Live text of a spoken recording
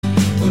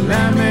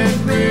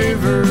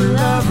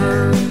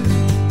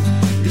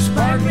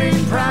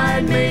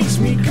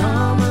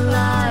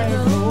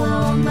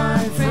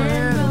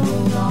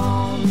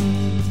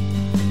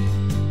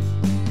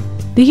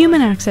The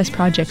Human Access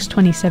Project's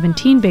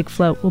 2017 Big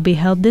Float will be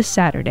held this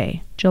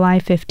Saturday, July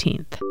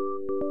 15th.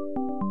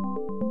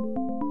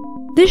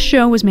 This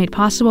show was made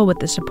possible with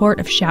the support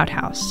of Shout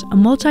House, a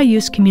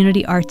multi-use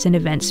community arts and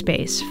event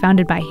space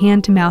founded by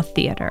Hand to Mouth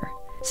Theater.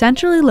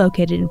 Centrally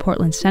located in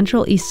Portland's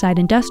Central East Side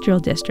Industrial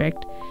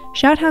District,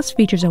 Shout House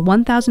features a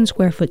 1,000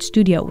 square foot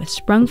studio with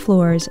sprung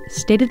floors,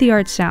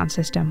 state-of-the-art sound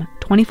system,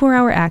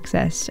 24-hour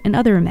access, and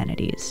other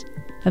amenities.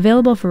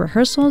 Available for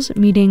rehearsals,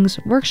 meetings,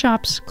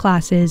 workshops,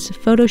 classes,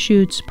 photo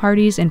shoots,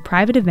 parties, and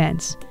private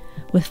events,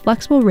 with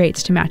flexible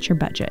rates to match your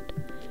budget.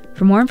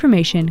 For more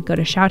information, go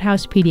to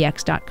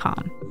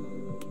shouthousepdx.com.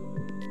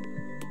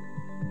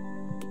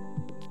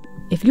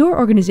 If your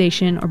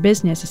organization or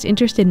business is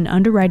interested in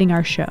underwriting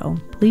our show,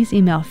 please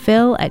email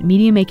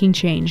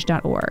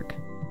phil@mediamakingchange.org.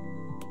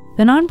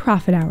 The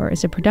Nonprofit Hour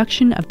is a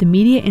production of the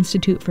Media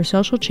Institute for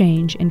Social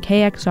Change and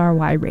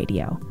KXRY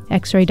Radio,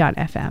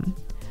 X-Ray.FM.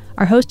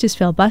 Our host is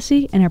Phil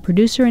Bussey, and our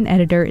producer and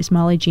editor is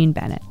Molly Jean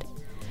Bennett.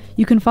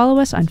 You can follow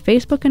us on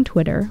Facebook and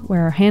Twitter,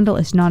 where our handle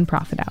is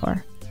Nonprofit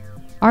Hour.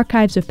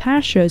 Archives of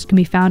past shows can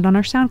be found on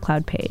our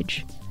SoundCloud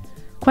page.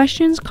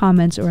 Questions,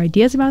 comments, or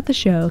ideas about the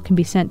show can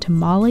be sent to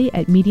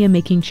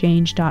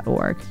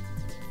molly@mediamakingchange.org.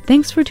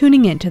 Thanks for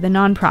tuning in to the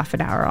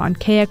Nonprofit Hour on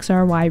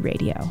KXRY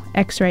Radio,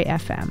 X-Ray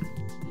FM.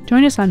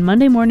 Join us on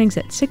Monday mornings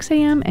at 6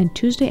 a.m. and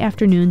Tuesday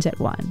afternoons at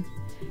 1.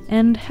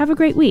 And have a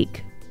great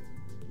week.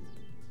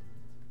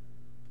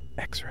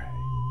 X-Ray.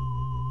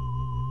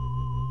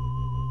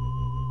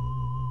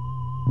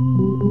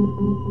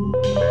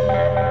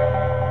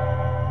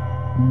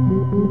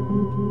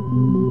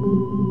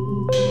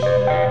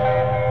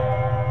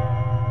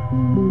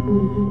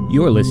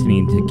 You're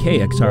listening to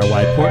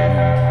KXRY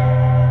Portland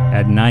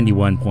at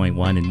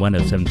 91.1 and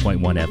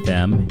 107.1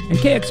 FM, and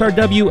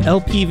KXRW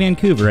LP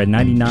Vancouver at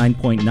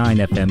 99.9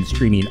 FM,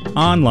 streaming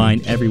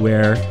online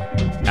everywhere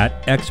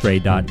at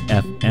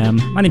xray.fm.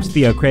 My name's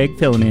Theo Craig,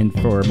 filling in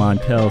for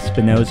Montel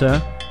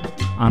Spinoza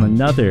on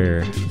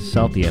another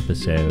salty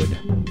episode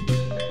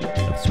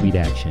of Sweet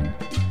Action.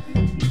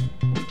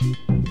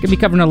 Gonna be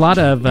covering a lot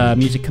of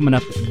music coming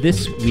up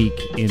this week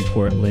in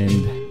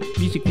Portland.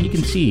 Music that you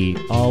can see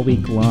all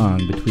week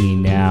long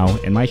between now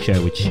and my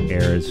show, which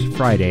airs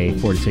Friday,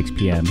 4 to 6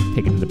 p.m.,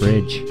 Take It to the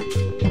Bridge.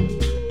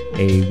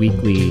 A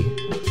weekly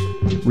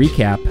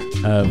recap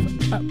of,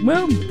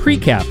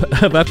 pre-cap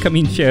of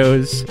upcoming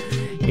shows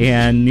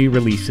and new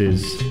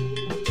releases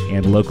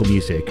and local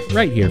music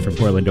right here from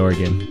Portland,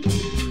 Oregon.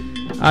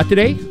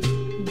 Today,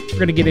 we're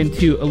going to get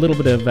into a little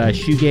bit of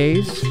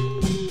shoegaze.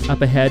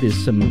 Up ahead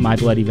is some My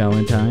Bloody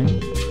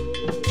Valentine.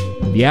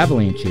 The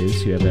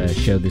Avalanches, who have a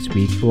show this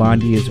week,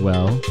 Blondie as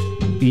well,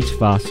 Beach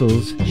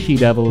Fossils, She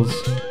Devils,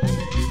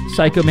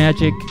 Psycho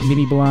Magic,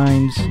 Mini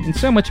Blinds, and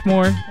so much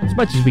more, as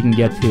much as we can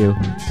get to.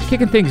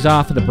 Kicking things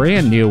off with a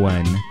brand new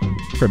one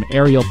from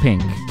Ariel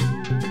Pink,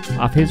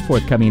 off his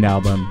forthcoming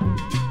album,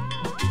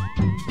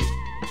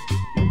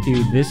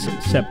 due this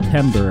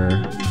September,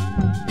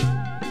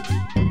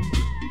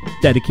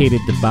 dedicated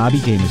to Bobby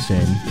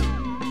Jameson.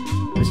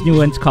 This new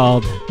one's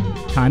called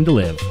Time to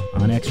Live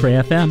on X-Ray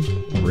FM.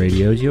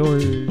 Radio's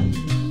yours.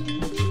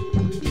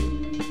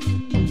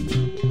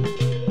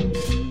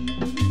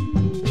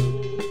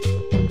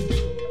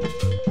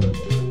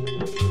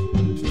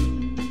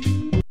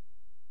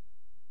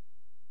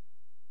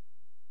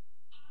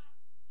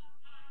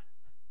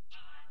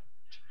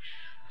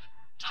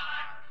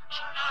 Time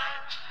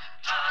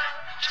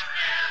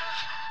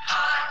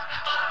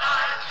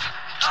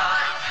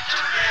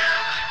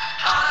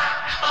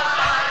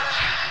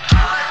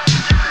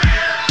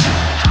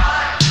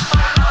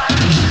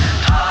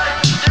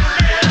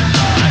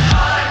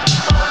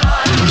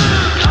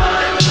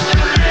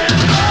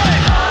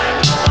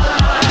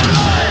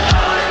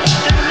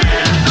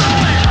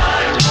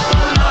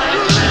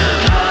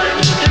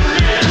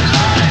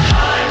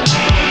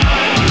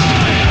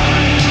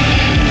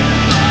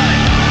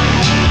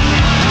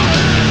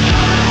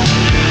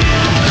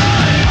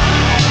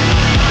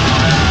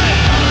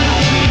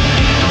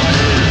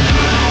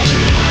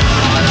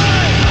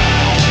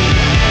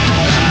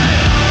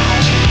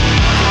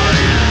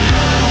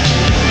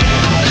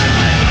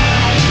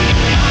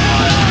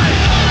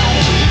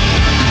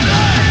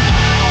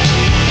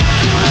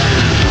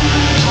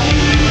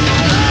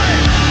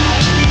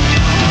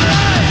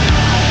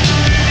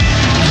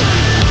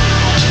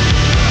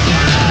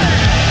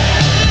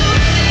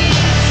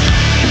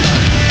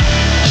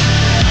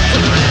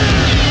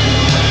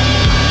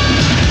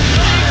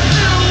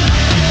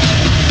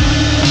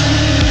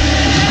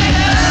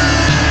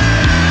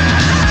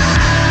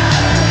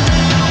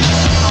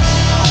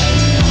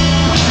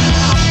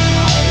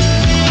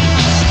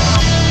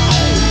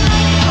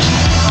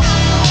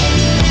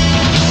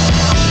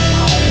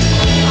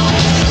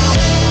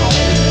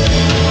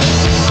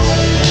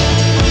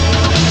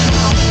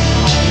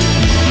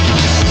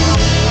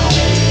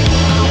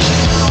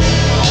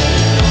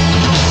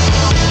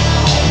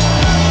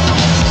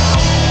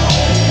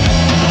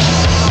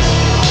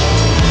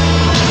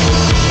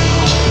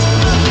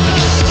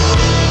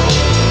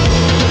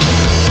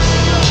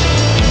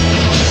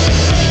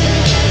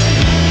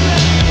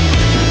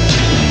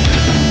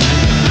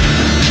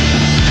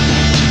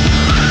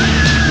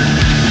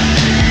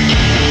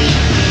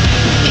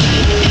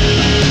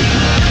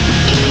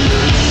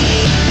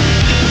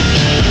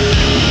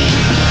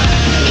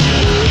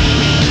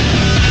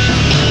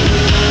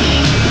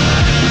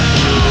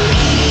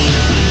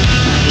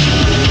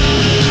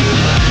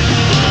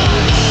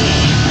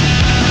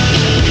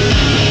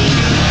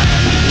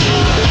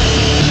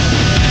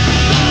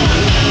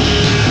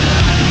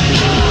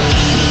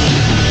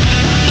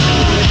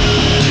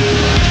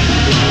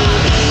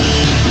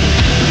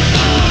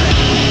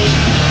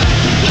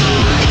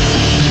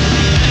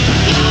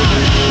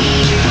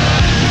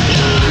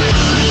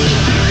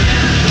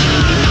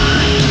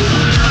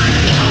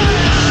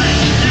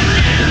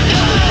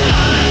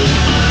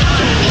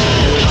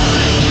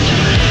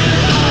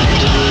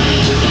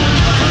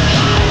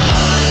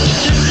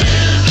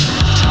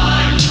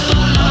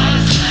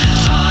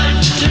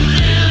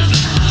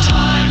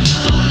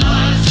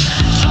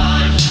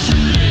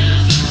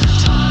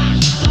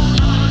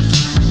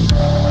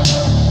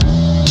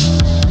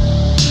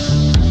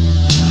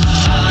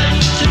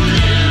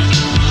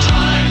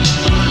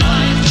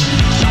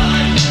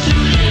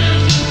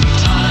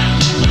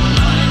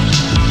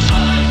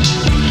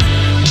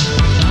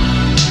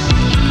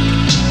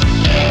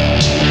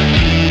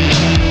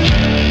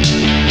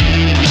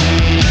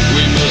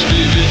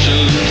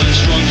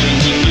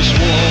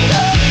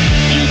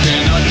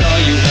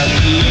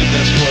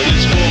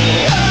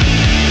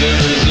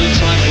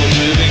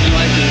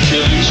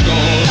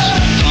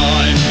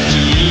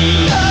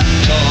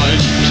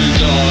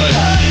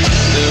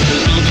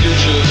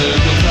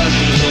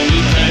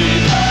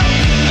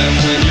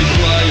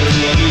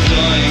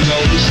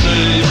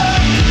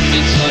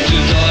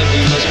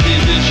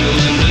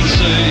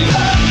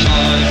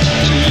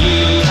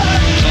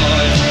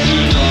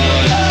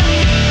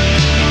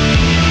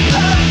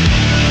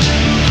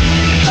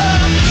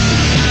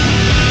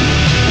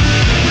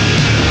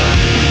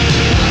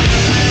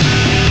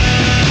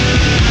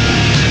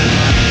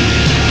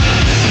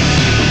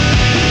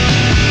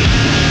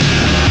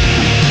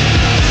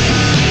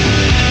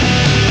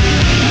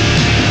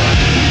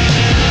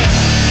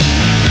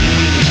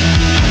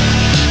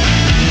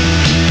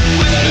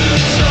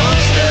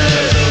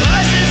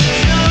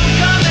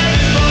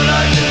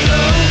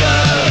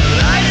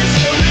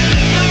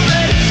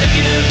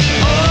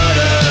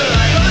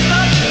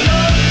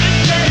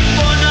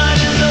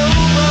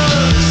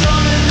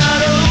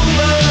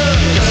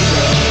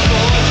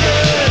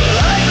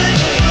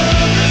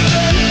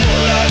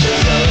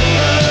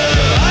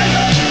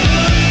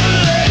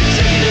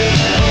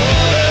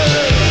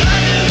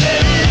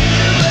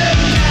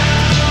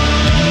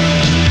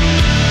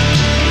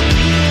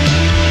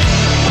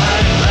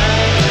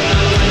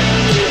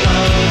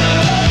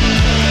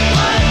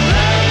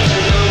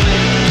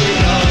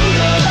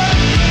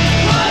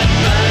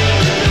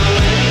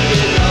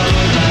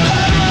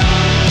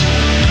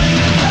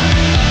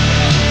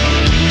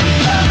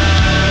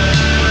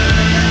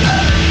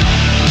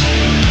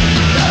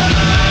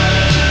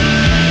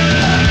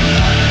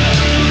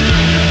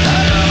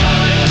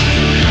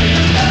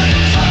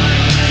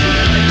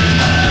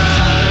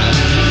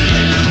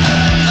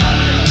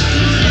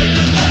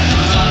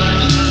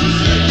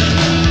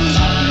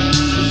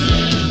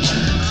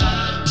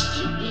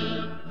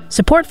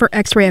Support for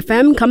X-Ray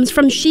FM comes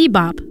from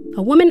She-Bop,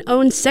 a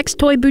woman-owned sex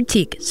toy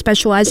boutique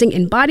specializing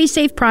in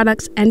body-safe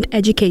products and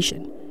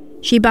education.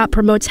 She-Bop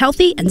promotes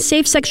healthy and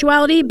safe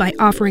sexuality by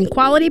offering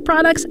quality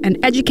products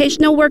and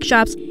educational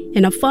workshops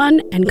in a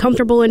fun and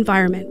comfortable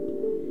environment.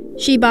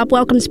 She-Bop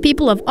welcomes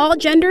people of all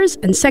genders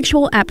and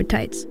sexual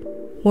appetites.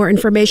 More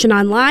information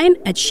online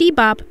at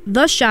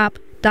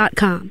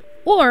sheboptheshop.com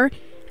or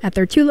at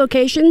their 2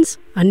 locations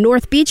on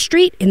North Beach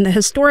Street in the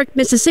historic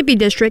Mississippi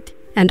District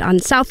and on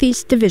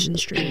Southeast Division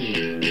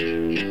Street.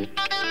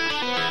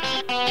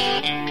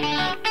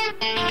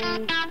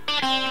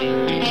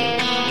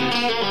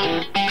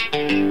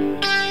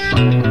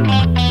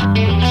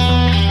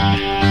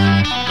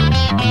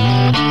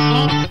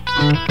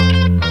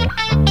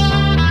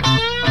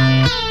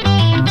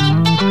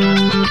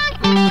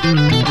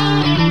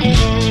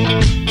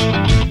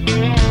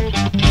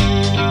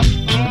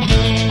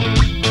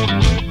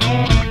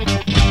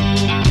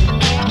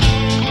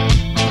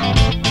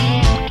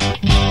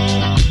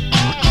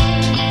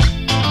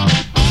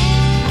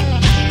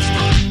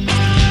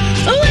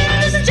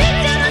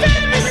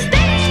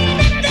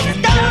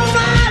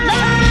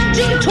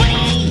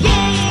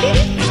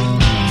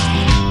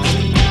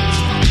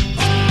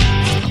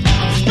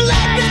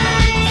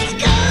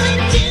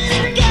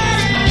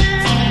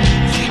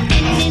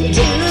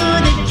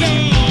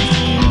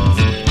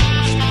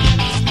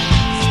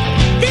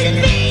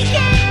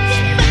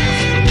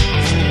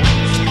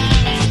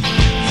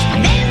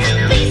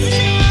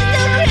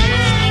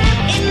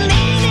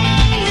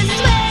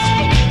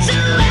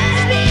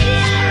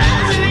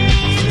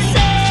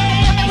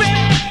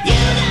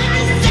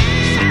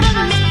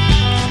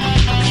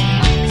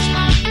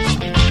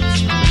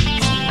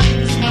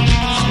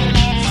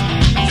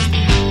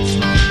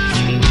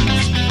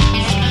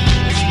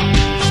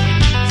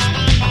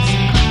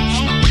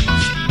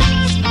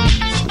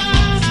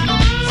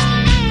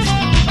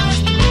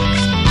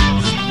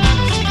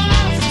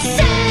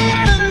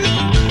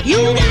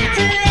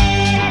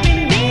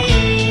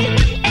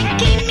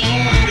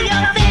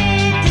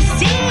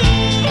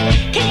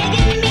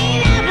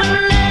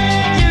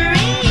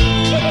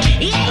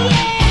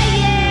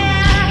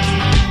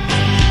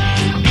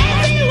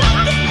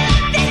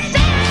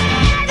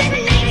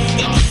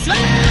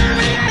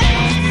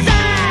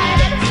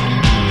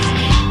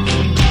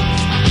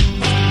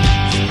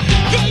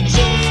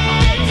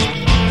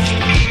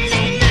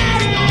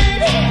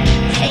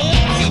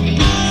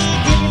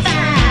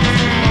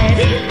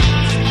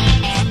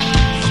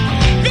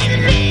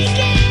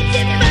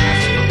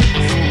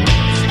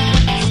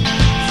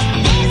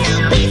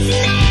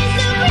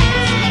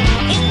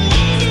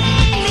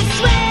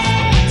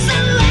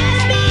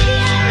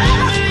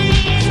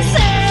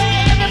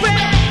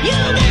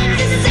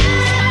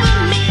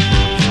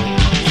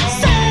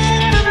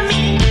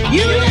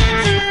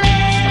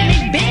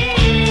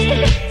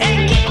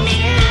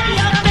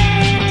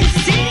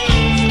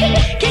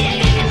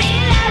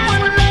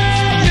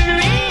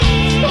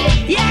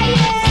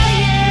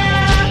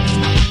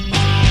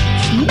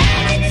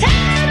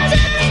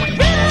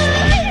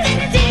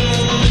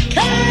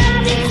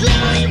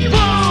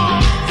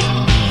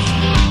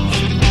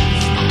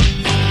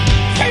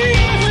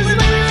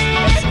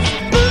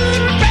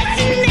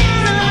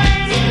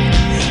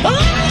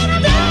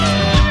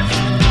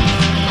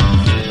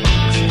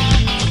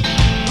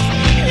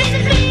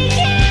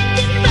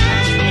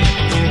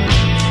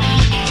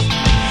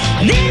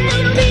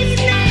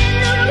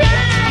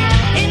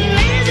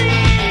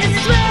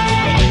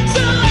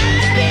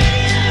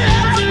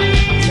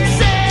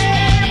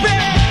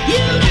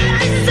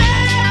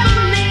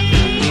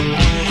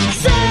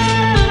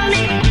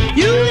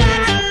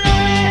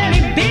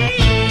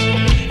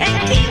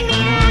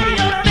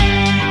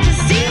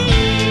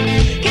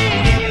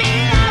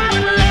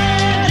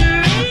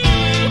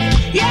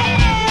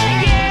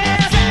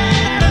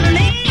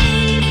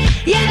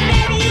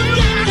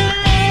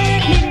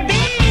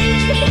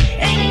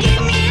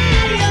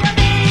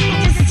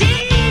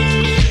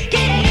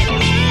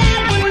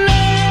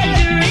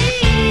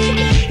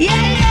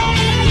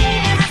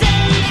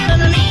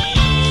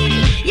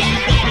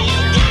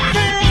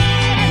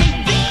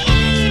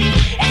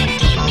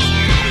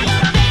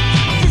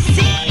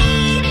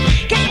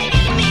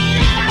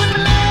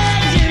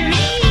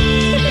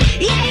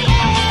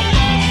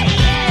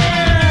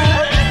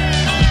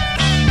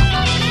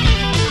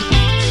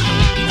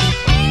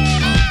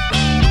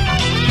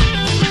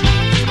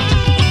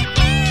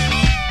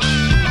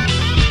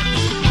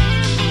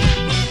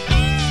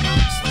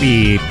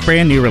 The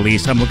brand new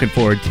release I'm looking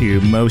forward to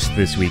most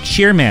this week.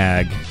 Sheer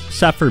Mag,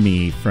 Suffer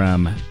Me,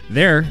 from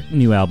their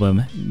new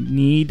album,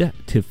 Need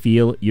to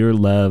Feel Your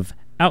Love,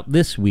 out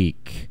this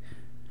week.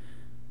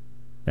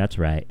 That's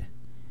right.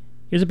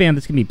 Here's a band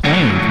that's going to be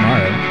playing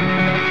tomorrow.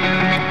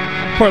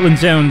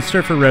 Portland's own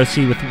Surfer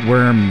Rossi with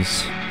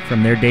Worms,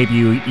 from their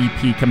debut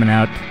EP coming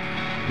out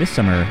this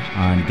summer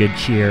on Good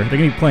Cheer. They're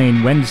going to be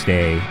playing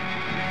Wednesday.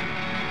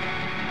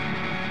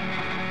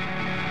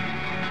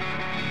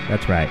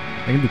 That's right.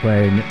 They're going to be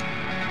playing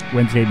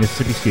Wednesday,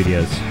 Mississippi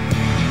Studios.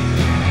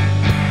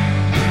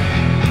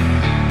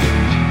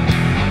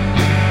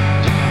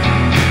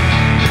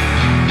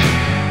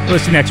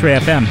 Listen to X-Ray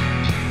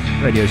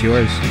FM. Radio's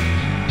yours.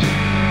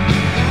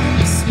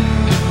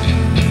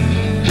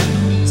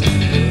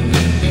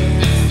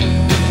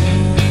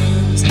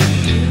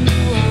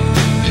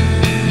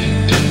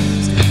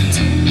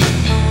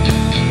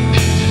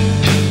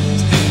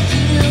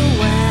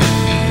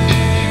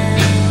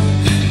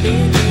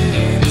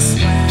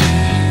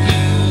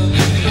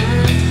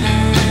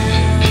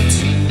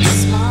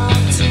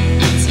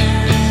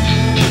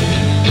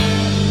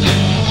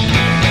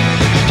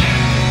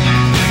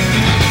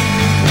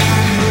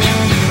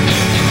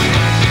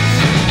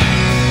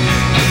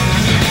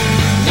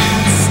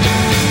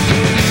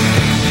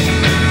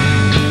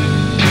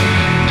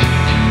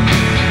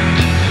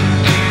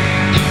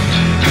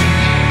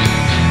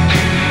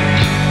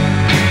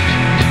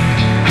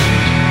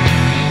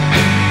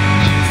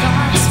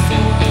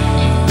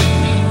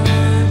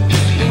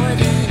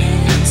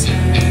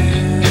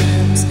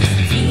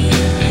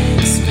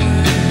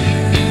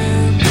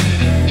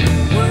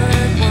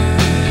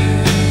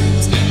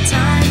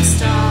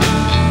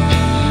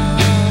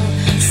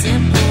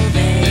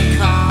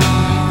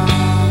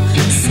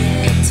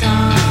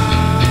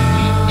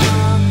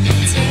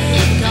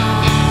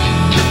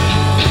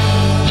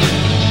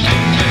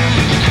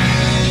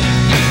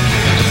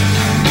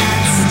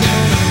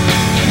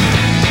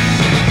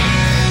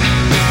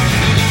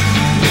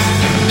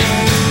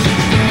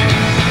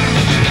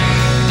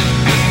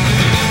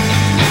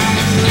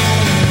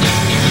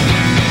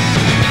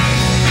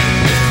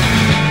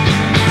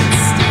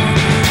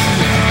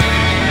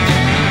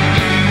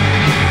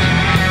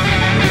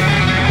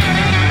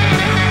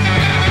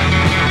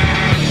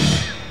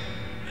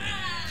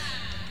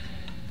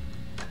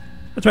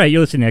 That's right,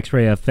 you're listening to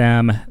X-Ray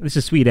FM. This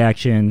is Sweet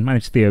Action. My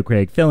name's Theo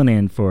Craig, filling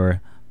in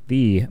for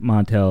the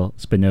Montel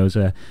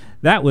Spinoza.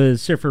 That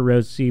was Surfer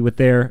Rosie with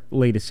their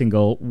latest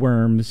single,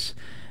 Worms.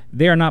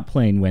 They are not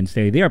playing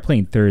Wednesday. They are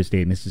playing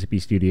Thursday at Mississippi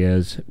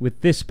Studios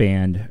with this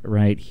band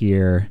right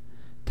here,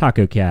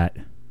 Taco Cat.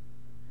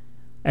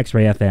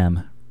 X-Ray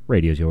FM,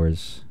 radio's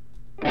yours.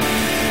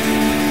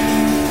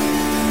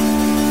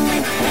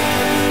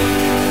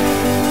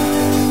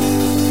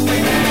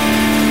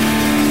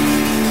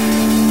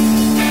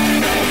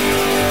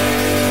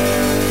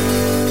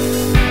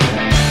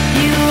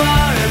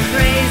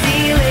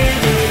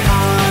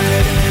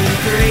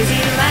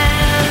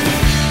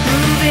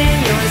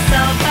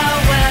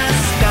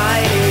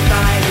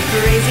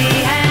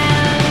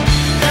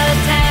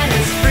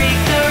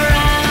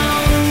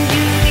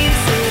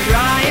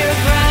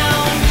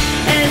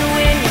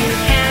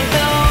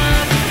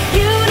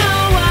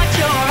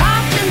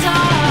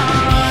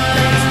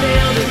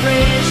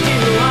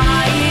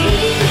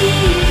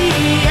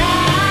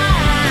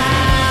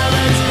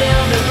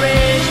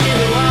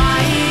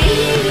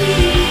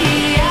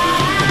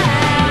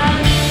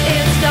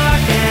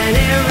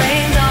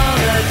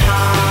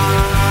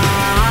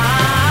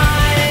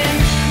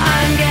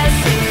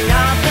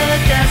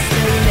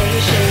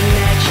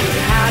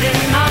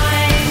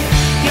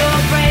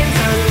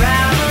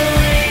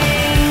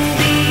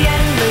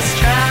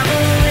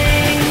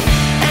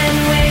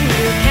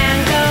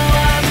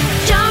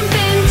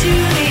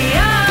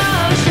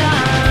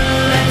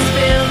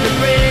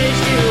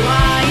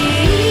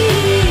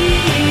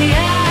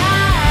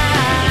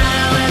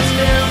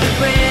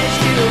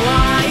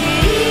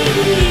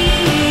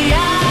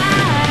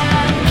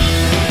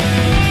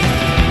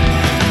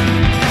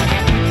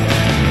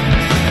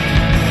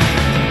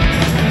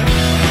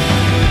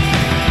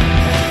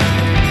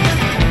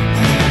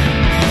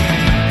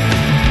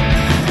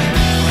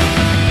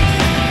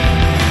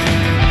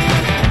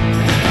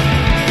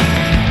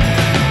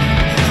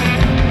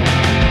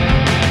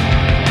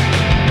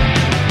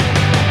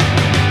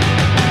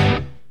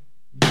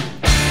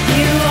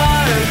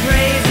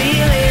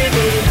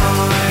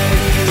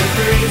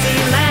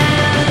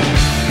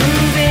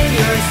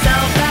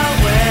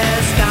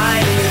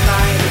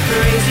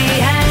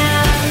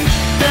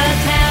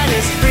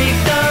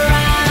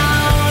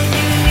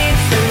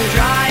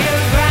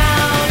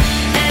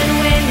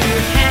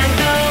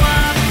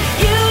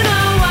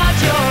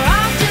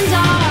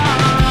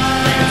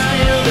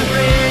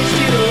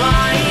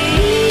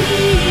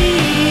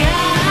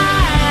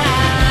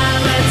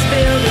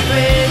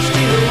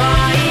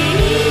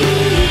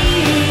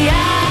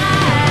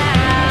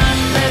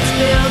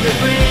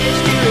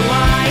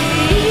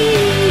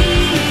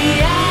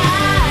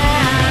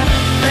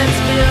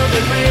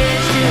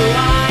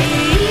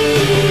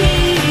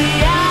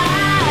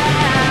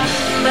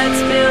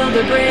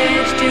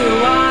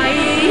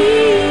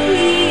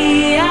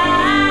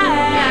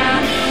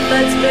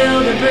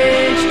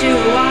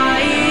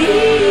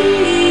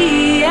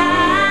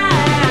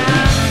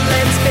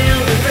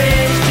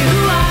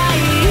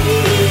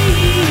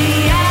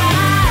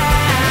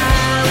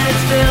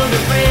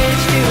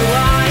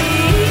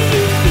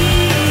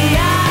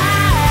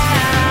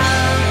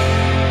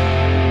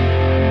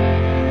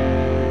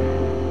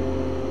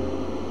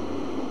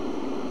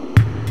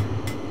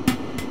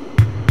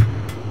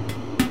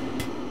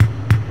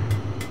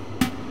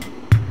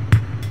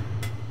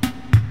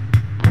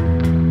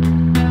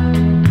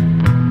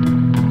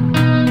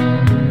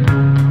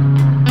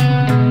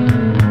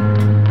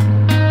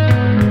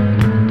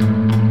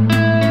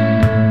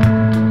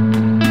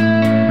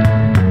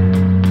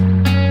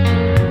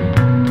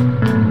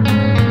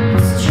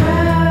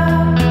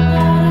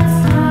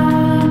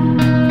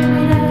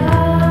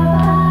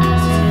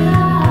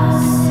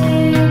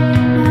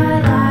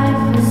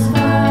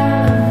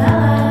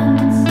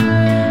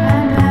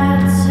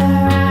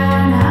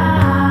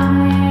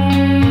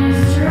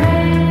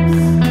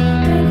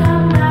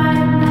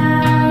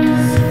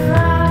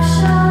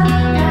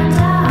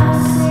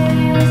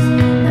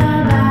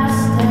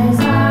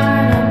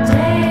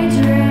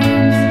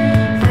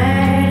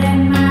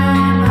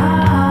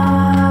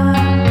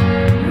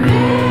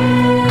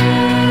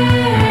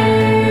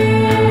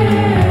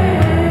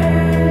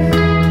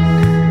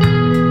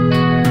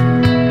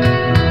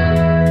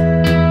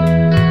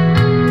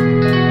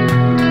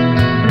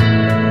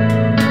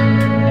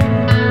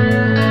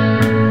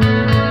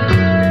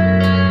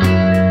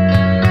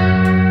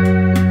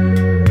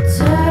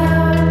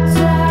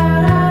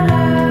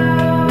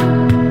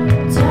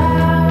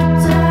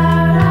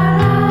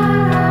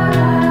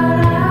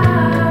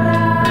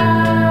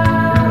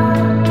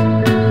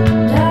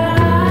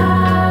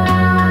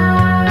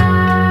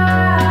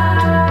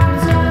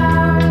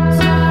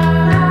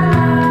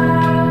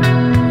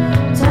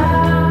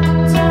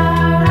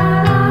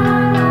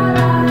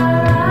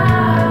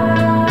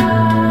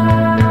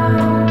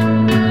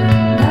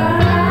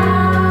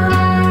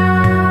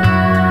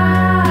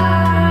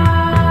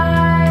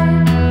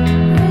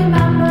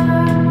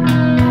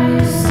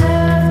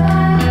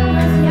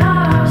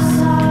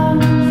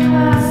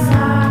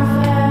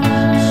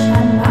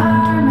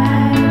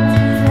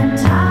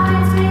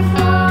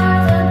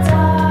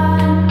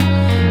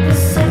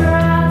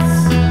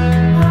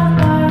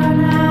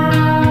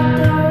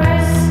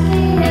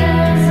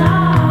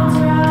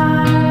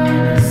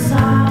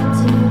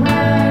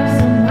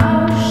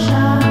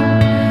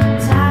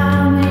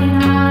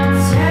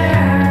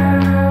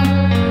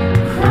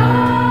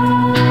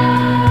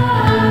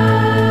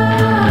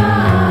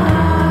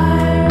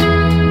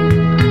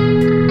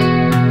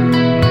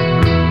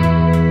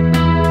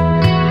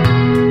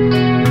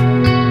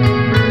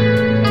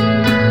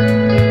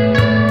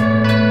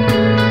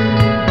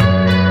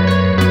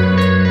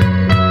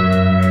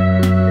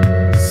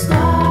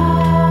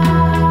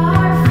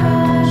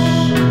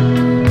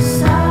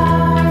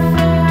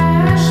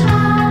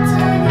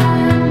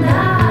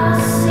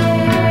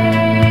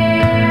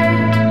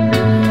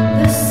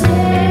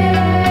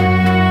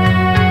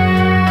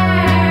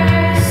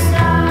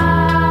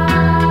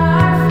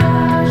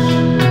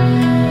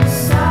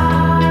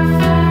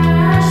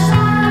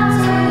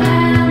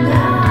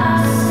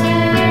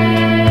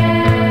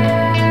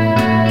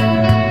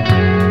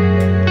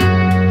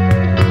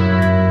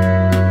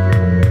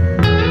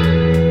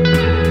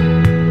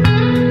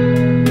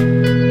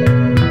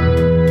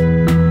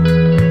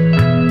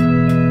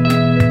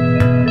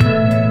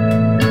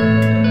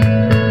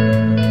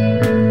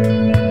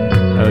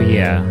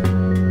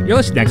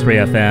 It's Next Ray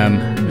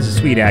FM. This is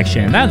Sweet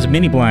Action. That was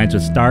Mini Blinds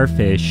with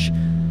Starfish.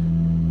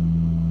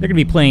 They're going to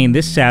be playing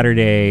this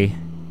Saturday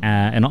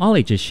at an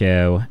all-ages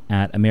show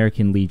at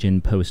American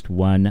Legion Post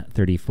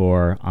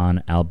 134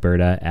 on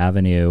Alberta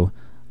Avenue,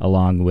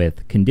 along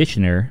with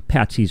Conditioner,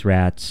 Patsy's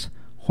Rats,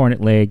 Hornet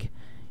Leg,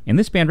 and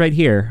this band right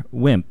here,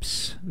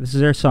 Wimps. This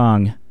is their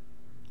song,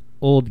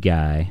 Old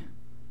Guy.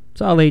 It's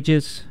all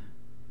ages.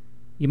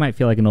 You might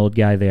feel like an old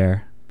guy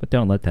there, but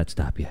don't let that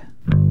stop you.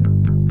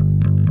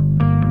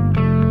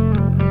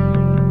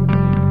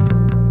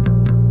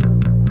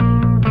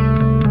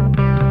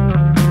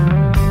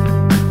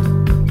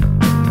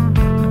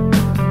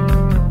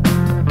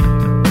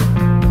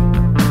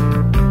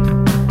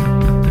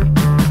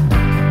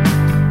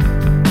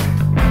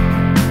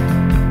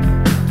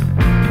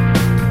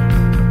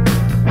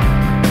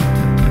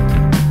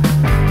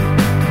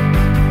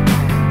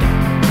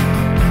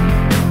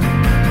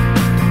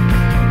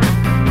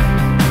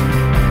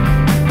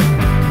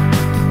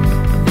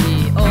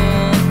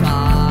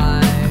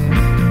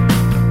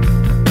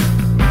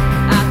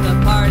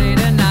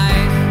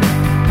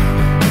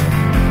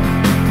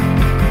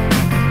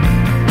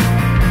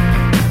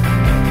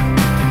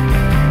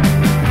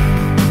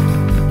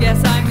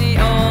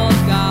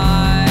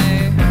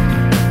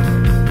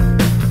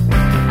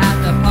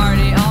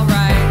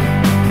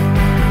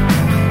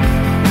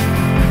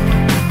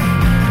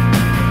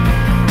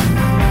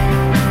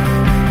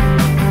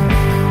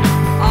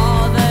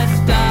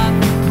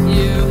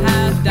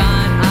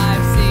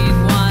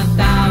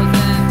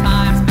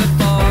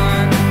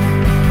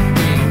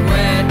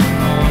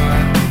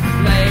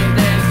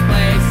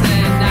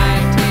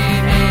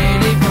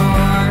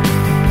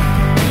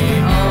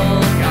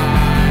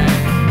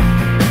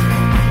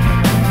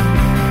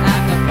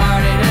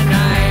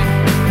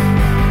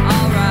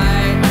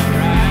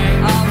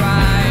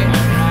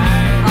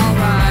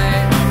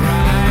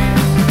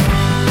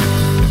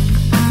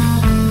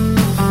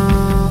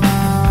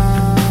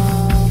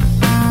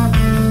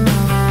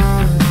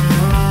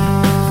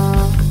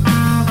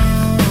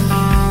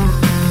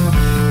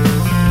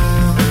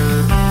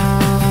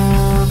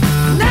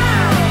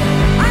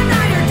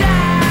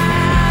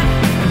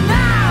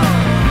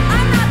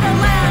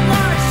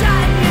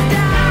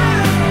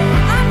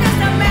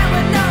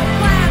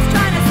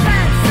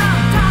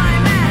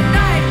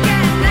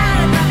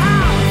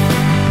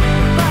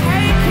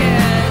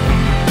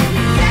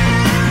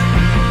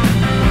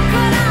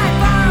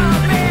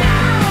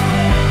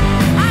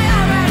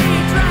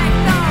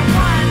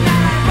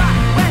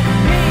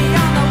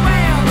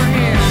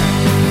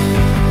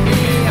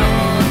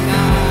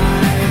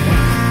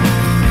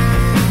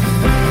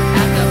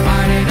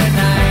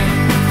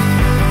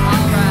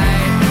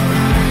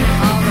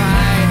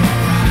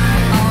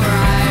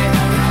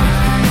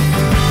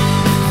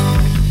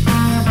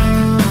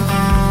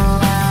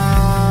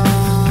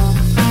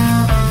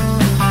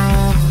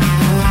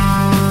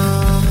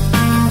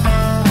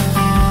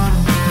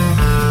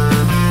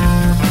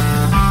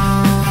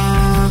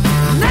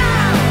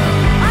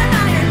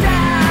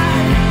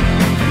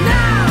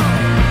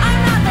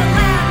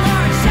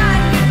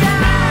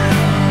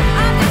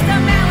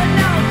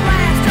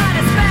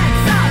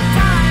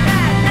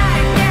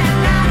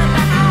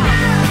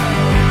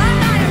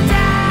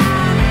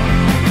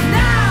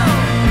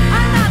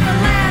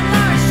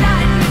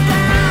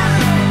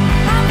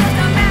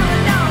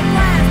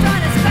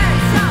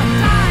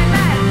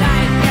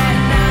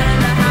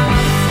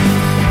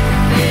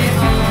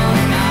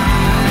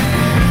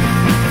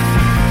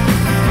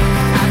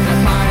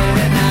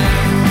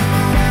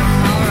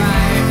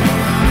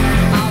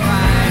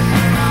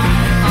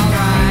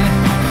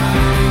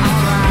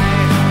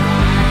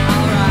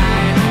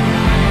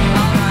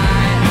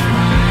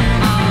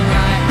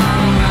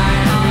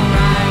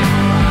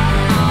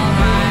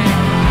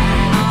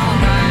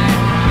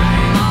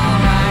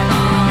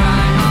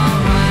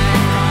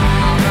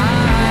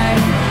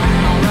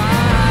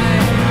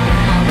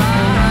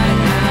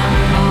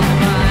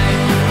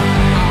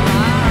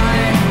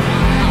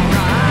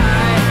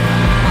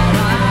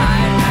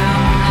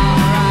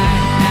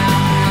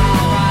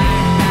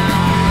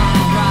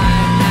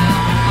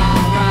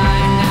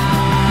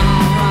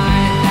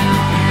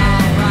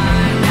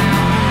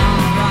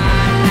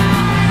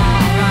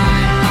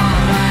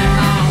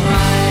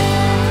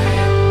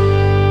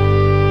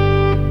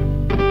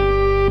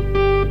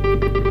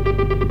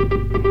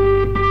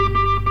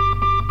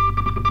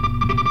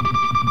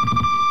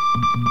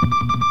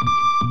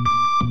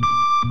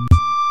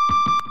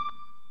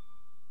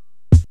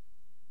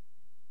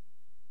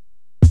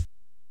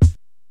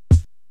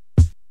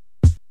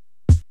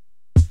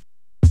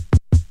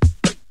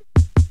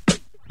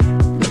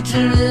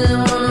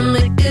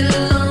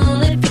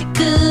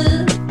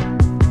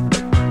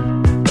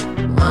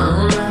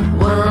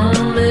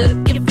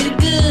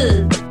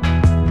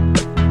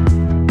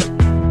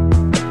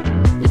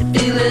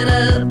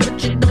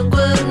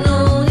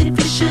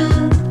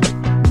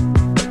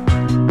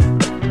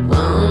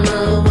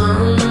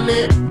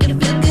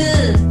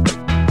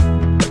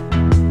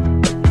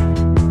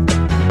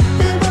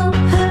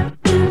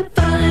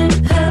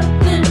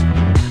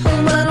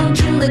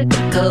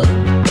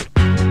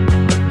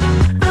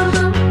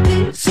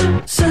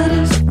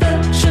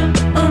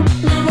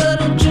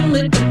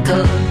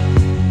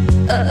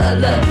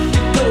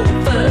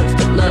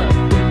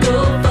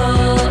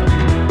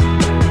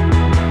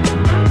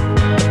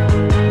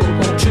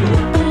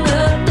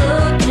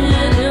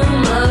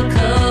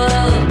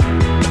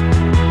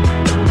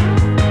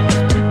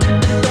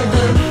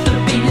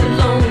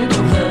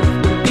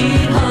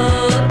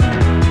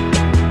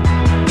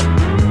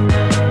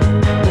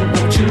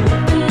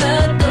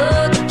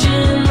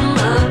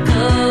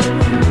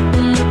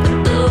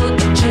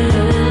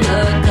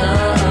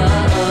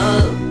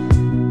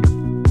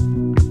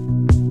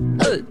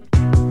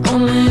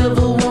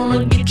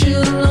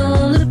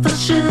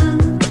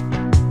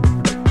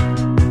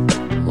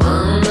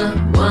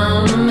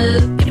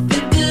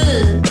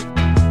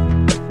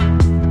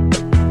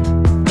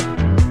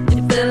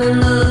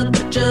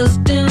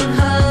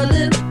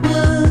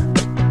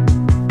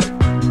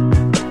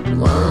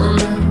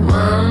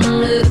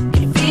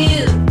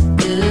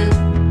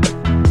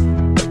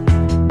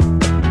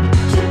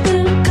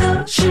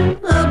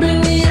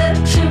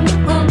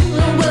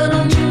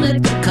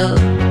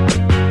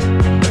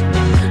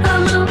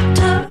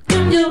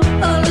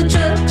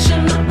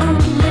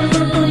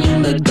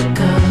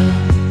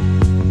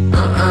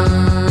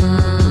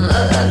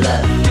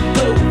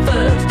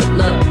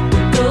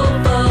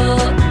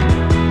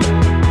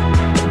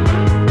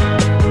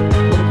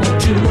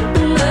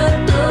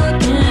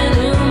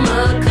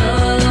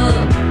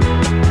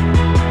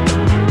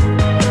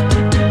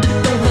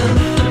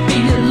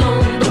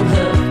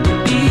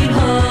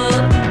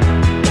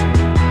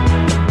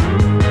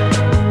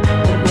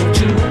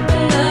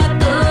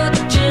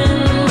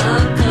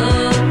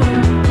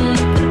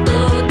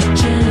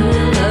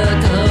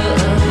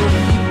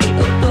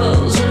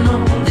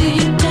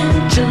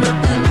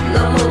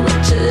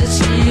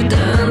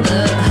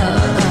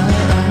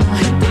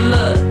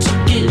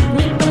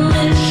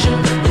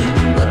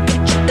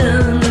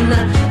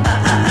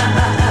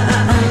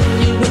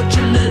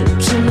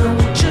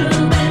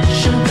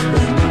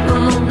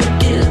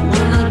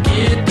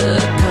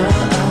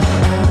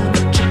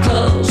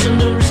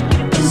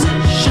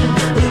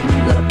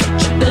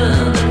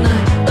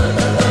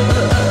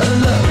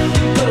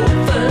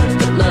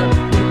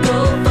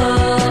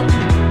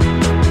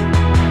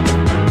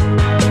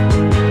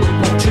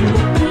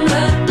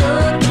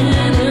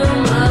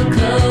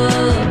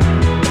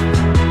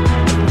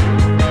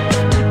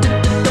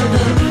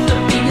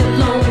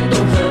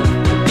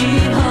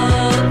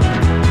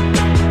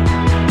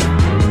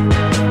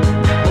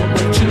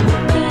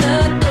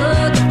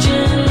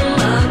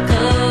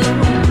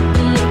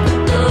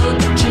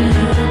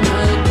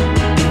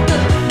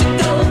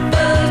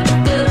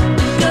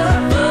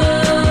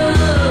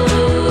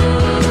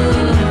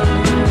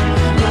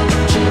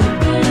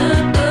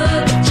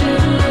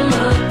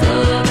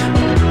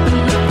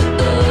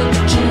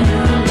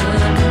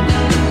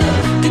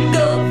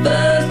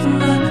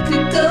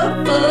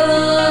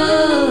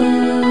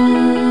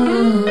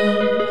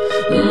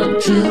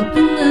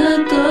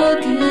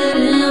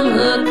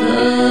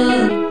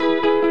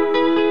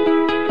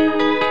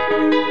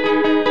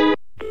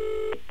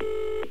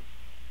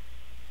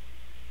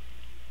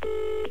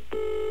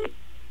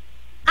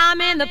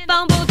 in the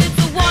phone booth, it's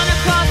the one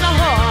across the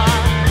hall.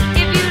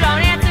 If you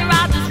don't answer,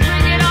 I'll just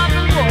ring it off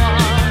the wall.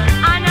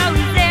 I know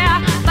he's there,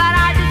 but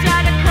I just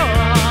try to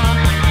call.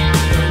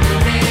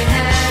 We'll be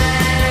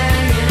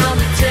hanging on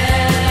the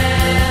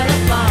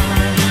telephone.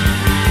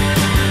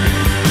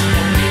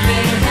 We'll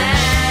be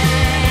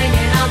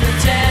hanging on the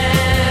telephone.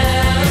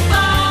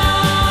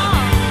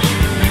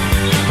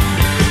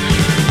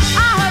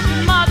 I heard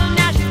your mother,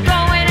 now she's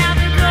going out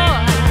the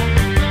door.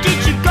 Did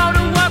you go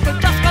to work or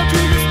just go to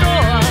the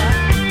store?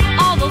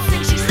 All those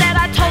things she said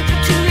I told you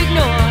to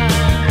ignore.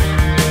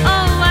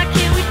 Oh, why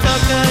can't we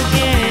talk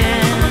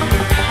again?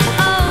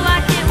 Oh, why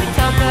can't we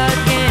talk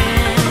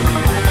again?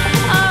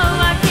 Oh,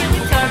 why can't we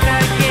talk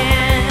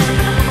again?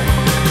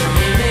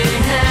 We'll be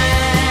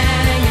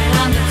hanging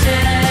on the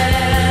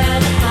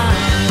telephone.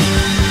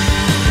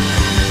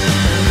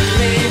 We'll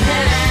be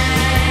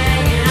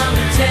hanging on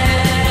the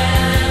telephone.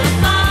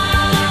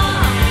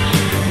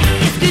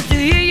 It's good to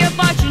hear your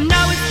voice, you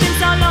know it's been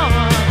so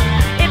long.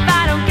 If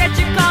I don't get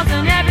your calls,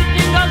 then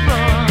everything goes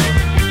wrong.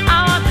 I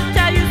want to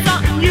tell you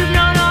something you've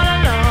known all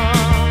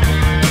along.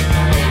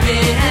 We'll be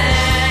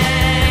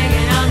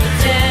hanging on the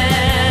telephone.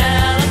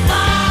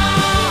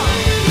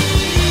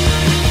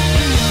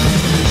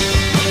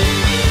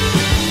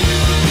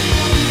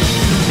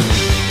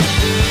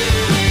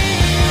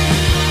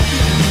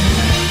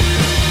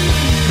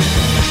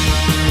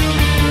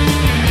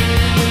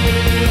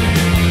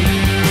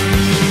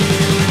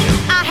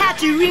 I had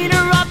to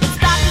interrupt and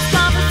stop this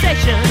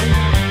conversation.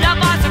 Your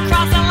voice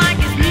across the line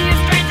gives me a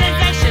strange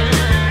sensation.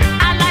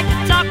 I like to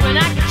talk when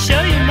I can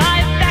show you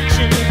my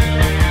affection.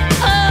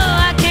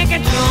 Oh, I can't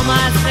control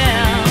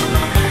myself.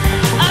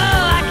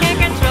 Oh, I can't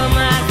control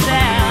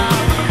myself.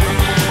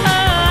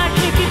 Oh, I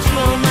can't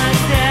control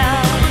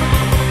myself.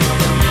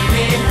 We'll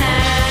be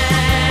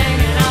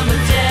hanging on the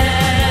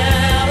telephone.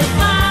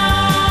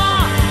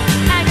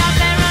 Hang up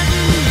and run.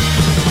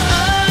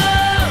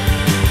 Oh,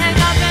 hang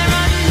up and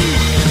run.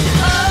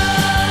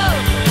 Oh,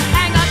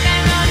 hang up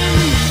and run.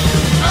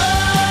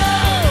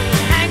 Oh,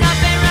 hang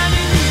up and run.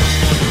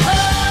 Oh,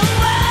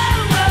 whoa,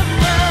 whoa,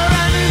 whoa,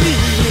 run.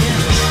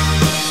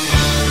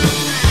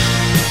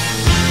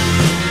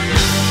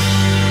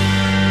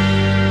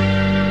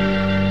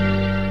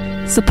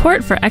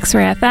 Support for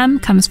X-Ray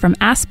FM comes from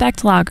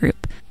Aspect Law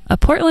Group, a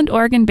Portland,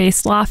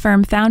 Oregon-based law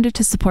firm founded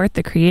to support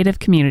the creative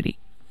community.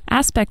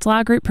 Aspect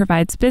Law Group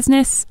provides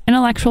business,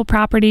 intellectual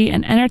property,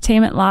 and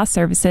entertainment law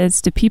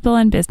services to people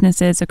and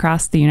businesses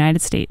across the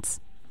United States.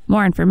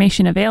 More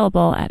information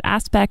available at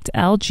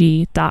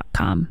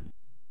aspectlg.com.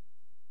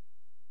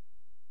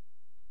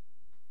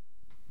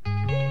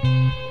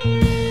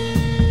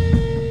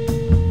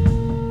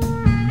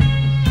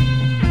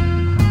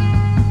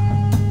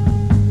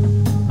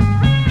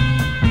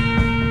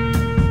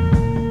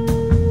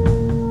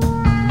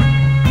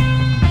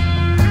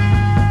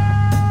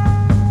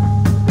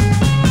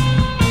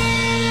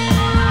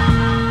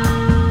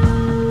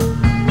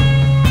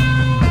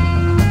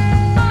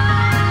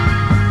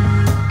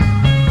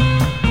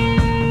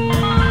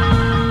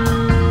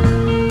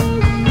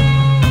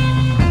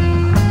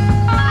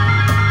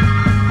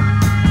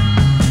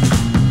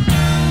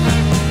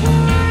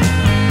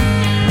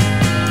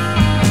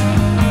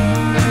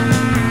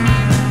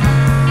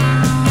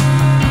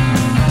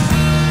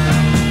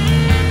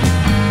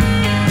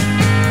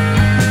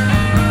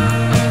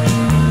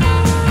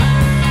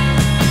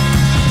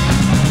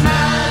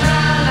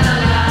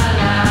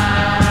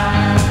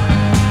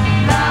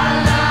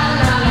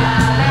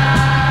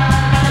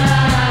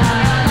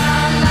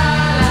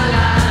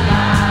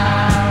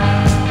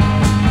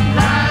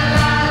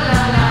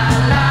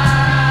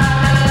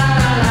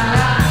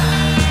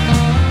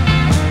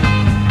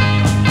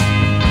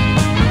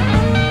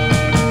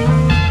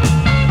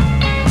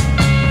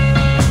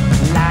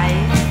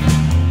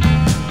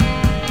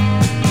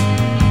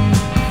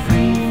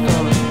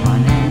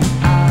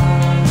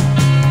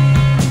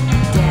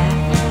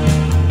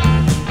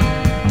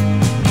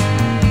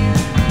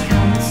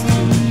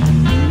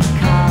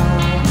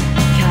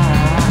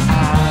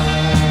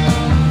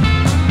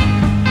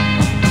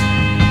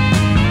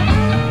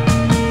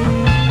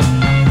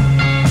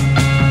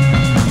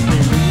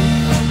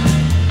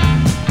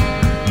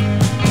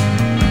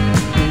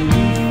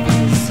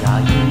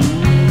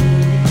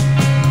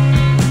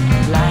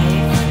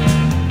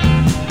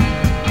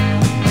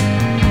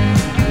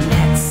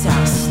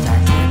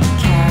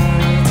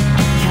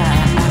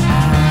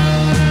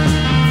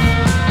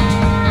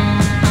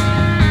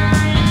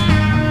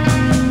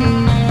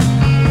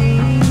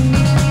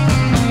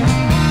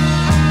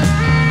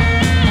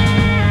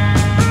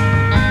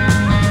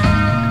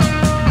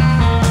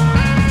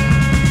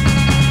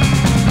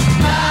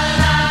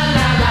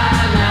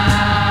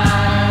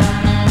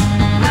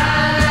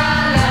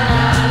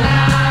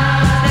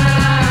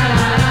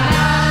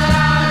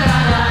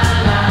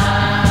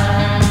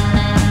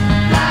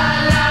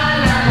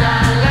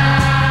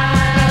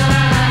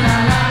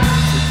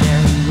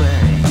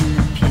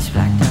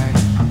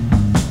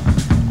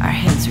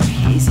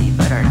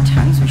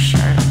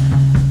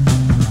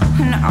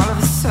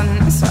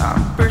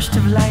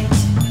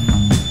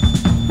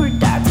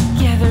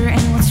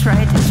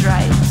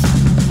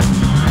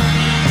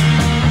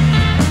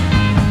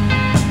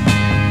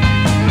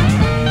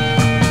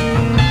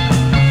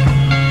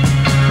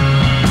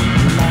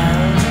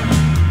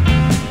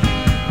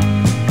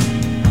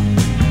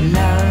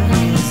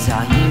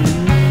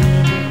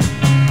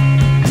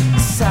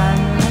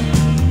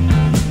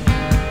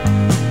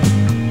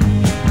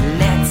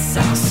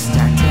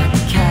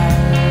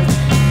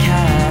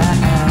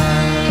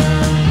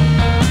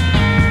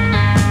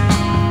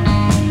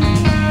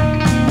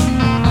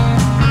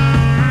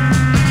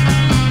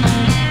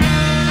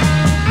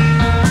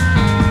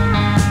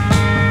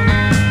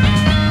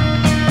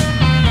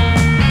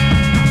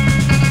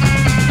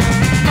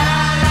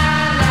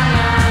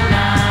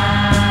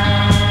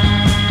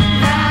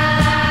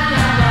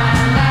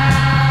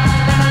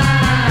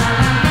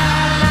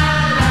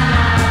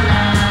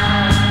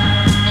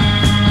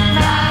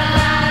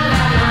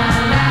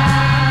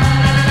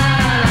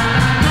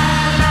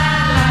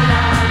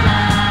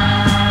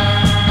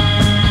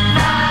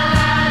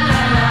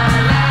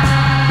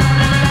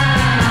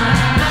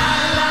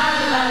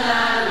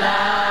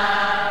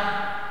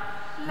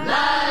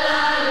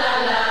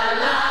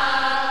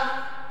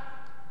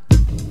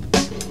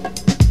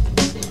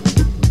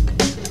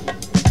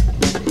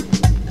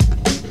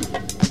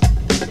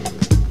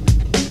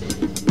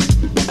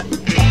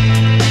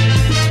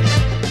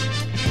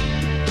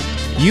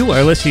 You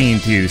are listening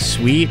to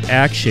Sweet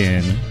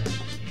Action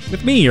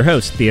with me, your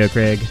host, Theo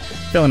Craig,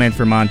 filling in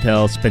for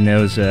Montel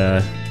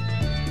Spinoza.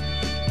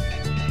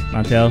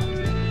 Montel,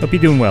 hope you're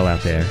doing well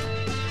out there.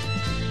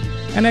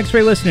 And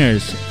X-Ray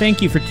listeners,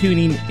 thank you for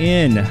tuning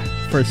in,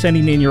 for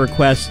sending in your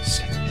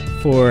requests,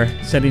 for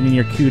sending in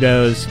your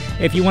kudos.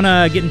 If you want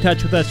to get in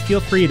touch with us,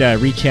 feel free to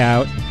reach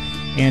out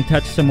and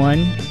touch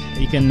someone.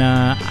 You can,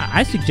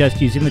 I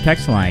suggest using the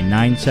text line,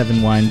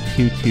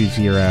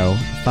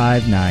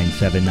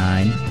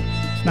 971-220-5979.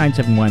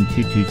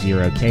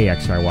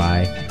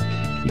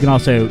 971-220-KXRY. You can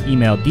also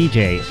email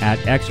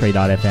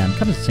dj@xray.fm.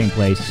 Come to the same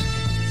place.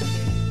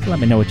 Let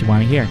me know what you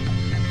want to hear.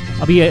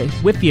 I'll be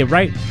with you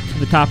right to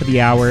the top of the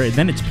hour. And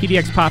then it's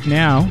PDX Pop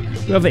Now.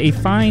 We have a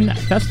fine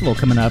festival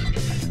coming up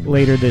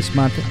later this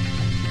month.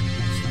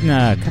 In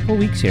a couple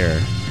weeks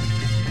here.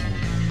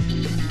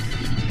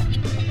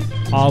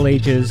 All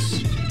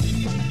ages,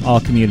 all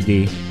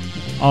community,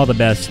 all the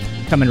best.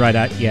 Coming right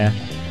at you,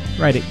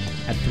 right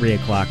at 3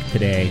 o'clock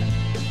today.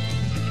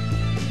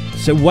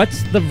 So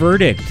what's the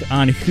verdict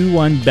on who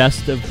won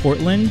Best of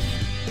Portland?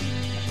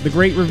 The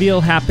great reveal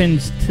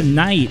happens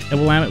tonight at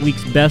Willamette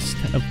Week's Best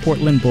of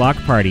Portland Block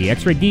Party.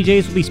 X-Ray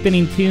DJs will be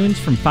spinning tunes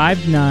from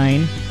 5 to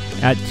 9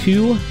 at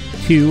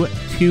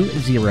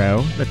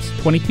 2220, that's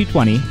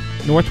 2220,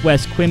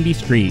 Northwest Quimby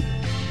Street.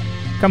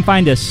 Come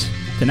find us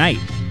tonight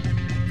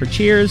for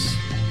cheers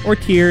or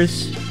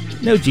tears.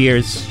 No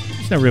jeers.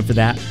 There's no room for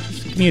that.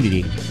 It's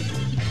community.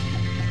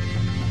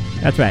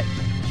 That's right.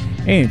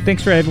 Hey,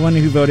 thanks for everyone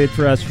who voted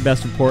for us for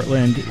Best of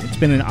Portland. It's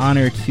been an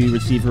honor to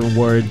receive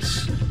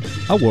awards,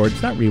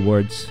 not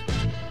rewards.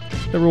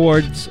 The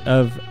rewards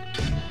of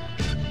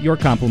your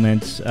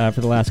compliments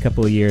for the last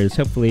couple of years.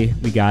 Hopefully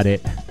we got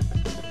it.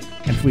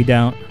 And if we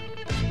don't,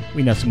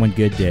 we know someone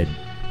good did.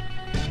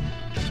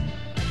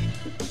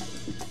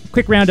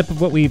 Quick roundup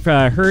of what we've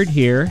heard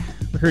here.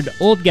 We heard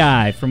Old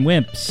Guy from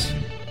Wimps.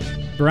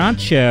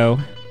 Broncho,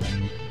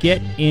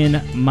 Get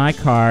In My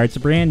Car. It's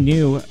a brand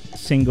new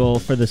single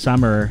for the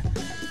summer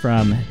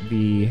from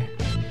the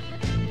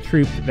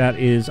troupe that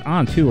is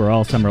on tour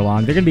all summer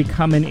long. They're going to be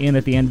coming in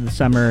at the end of the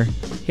summer,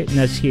 hitting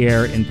us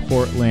here in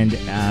Portland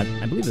at,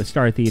 I believe, the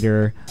Star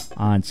Theater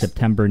on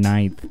September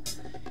 9th.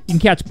 You can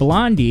catch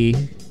Blondie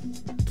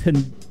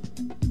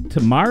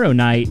tomorrow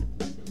night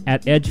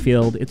at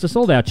Edgefield. It's a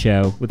sold-out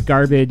show with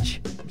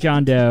Garbage,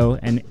 John Doe,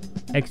 and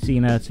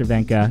Exina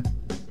Cervenka.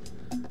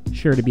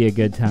 Sure to be a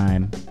good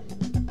time.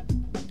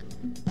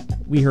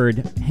 We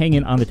heard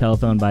Hanging on the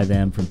Telephone by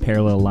them from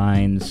Parallel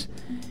Lines.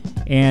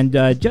 And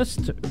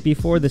just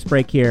before this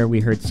break here, we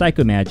heard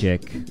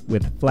Psychomagic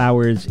with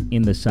Flowers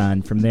in the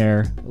Sun from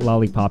their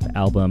Lollipop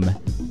album,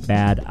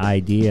 Bad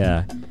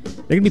Idea.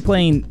 They're going to be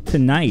playing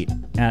tonight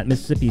at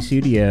Mississippi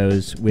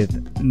Studios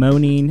with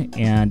Moaning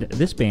and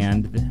this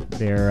band,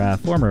 their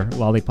former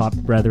Lollipop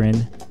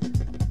brethren,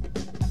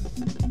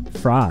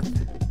 Froth.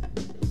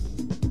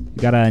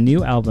 We got a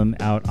new album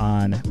out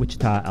on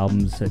Wichita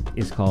Albums that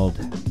is called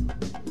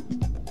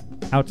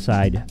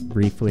Outside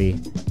Briefly.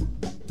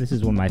 This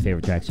is one of my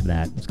favorite tracks from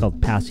that. It's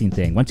called Passing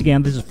Thing. Once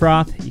again, this is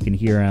Froth. You can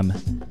hear them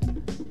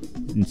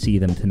and see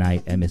them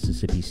tonight at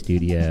Mississippi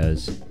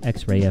Studios.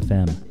 X-Ray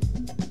FM.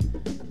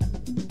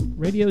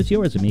 Radio is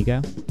yours,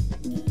 amigo.